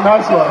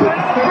 Nice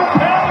one.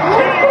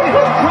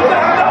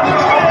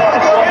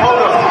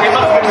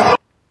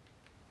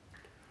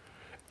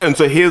 And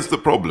so here's the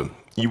problem.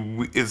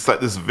 It's like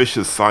this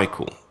vicious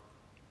cycle.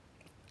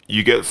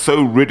 You get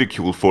so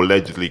ridiculed for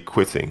allegedly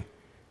quitting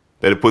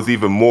that it puts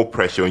even more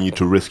pressure on you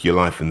to risk your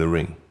life in the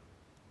ring.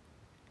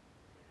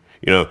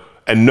 You know,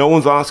 and no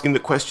one's asking the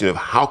question of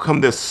how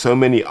come there's so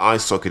many eye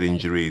socket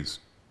injuries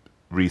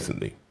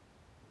recently.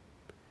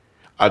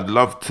 I'd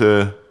love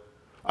to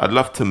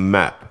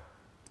map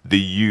the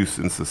use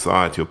in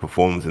society of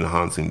performance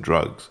enhancing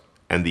drugs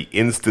and the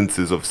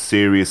instances of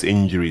serious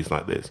injuries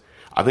like this.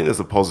 I think there's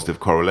a positive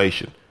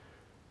correlation.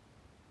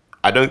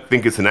 I don't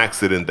think it's an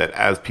accident that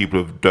as people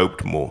have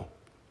doped more,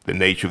 the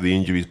nature of the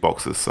injuries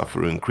boxers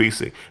suffer are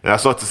increasing. And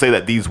that's not to say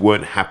that these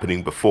weren't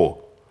happening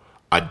before.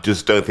 I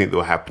just don't think they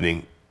were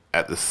happening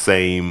at the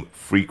same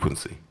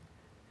frequency.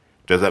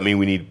 Does that mean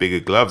we need bigger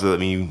gloves? Does that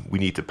mean we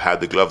need to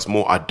pad the gloves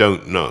more? I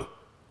don't know.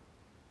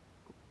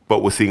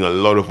 But we're seeing a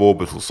lot of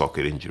orbital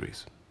socket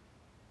injuries.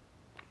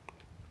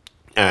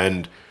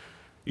 And,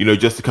 you know,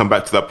 just to come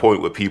back to that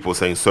point where people are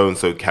saying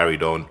so-and-so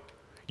carried on,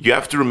 you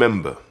have to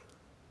remember,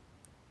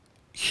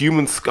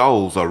 human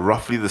skulls are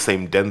roughly the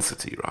same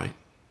density, right?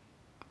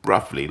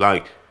 Roughly.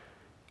 Like,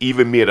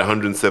 even me at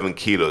 107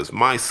 kilos,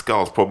 my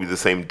skull's probably the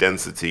same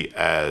density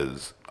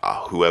as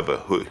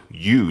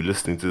you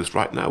listening to this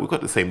right now. We've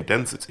got the same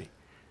density.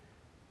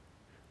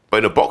 But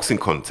in a boxing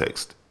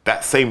context,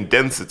 that same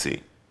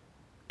density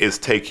is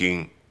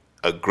taking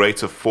a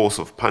greater force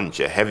of punch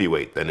at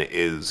heavyweight than it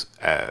is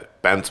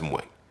at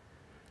bantamweight.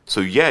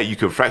 So yeah, you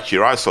can fracture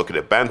your eye socket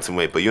at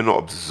bantamweight, but you're not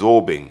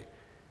absorbing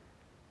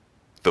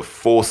the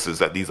forces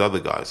that these other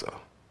guys are.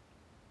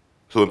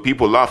 So when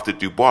people laughed at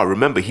Dubois,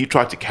 remember, he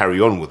tried to carry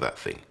on with that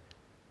thing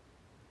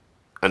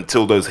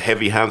until those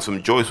heavy hands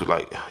from Joyce were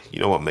like, you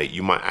know what, mate,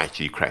 you might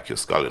actually crack your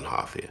skull in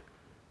half here.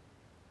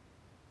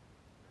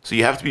 So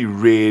you have to be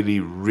really,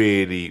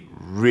 really,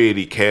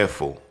 really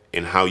careful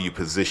in how you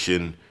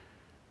position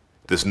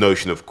this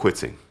notion of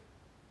quitting.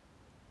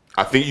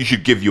 I think you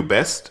should give your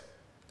best,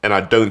 and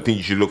I don't think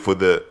you should look for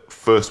the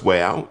first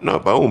way out. No,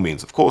 by all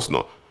means, of course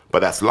not. But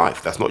that's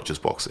life. That's not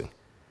just boxing.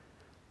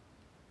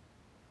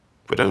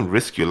 But don't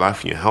risk your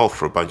life and your health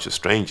for a bunch of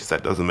strangers.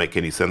 That doesn't make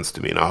any sense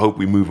to me. And I hope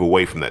we move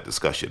away from that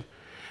discussion.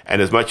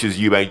 And as much as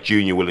Eubank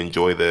Jr. will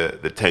enjoy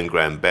the 10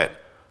 grand bet,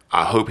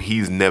 I hope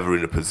he's never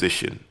in a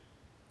position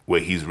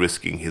where he's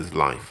risking his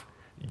life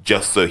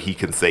just so he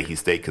can say he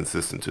stayed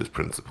consistent to his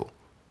principle.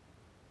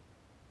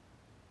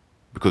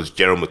 Because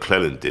Gerald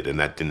McClellan did, and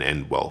that didn't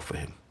end well for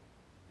him.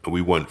 And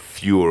we want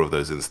fewer of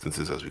those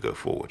instances as we go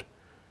forward.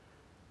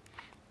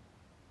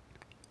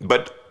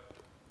 But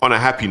on a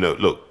happy note,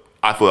 look,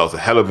 I thought that was a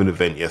hell of an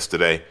event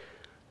yesterday.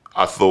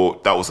 I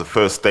thought that was the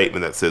first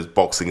statement that says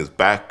boxing is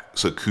back.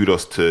 So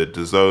kudos to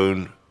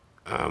DAZN,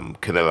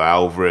 Canelo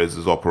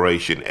Alvarez's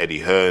operation, Eddie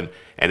Hearn,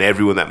 and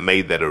everyone that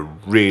made that a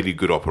really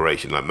good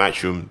operation. Like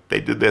Matchroom,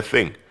 they did their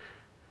thing.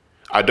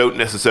 I don't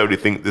necessarily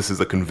think this is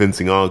a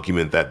convincing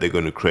argument that they're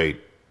going to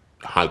create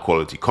high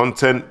quality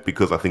content,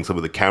 because I think some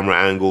of the camera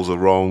angles are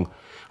wrong.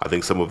 I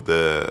think some of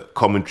the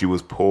commentary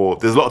was poor.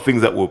 There's a lot of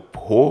things that were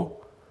poor,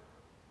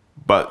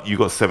 but you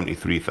got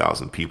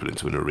 73,000 people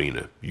into an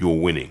arena. You're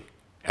winning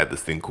at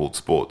this thing called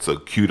sport. So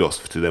kudos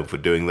to them for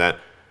doing that.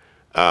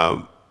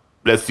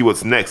 Let's see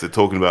what's next. They're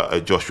talking about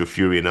a Joshua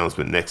Fury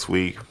announcement next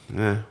week.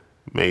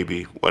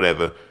 Maybe,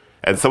 whatever.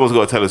 And someone's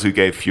got to tell us who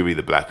gave Fury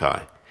the black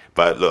eye.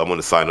 But look, I'm going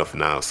to sign off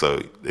now.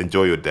 So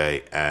enjoy your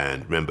day.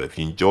 And remember, if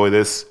you enjoy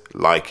this,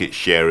 like it,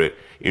 share it,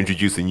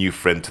 introduce a new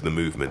friend to the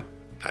movement.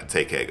 And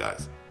take care,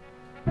 guys.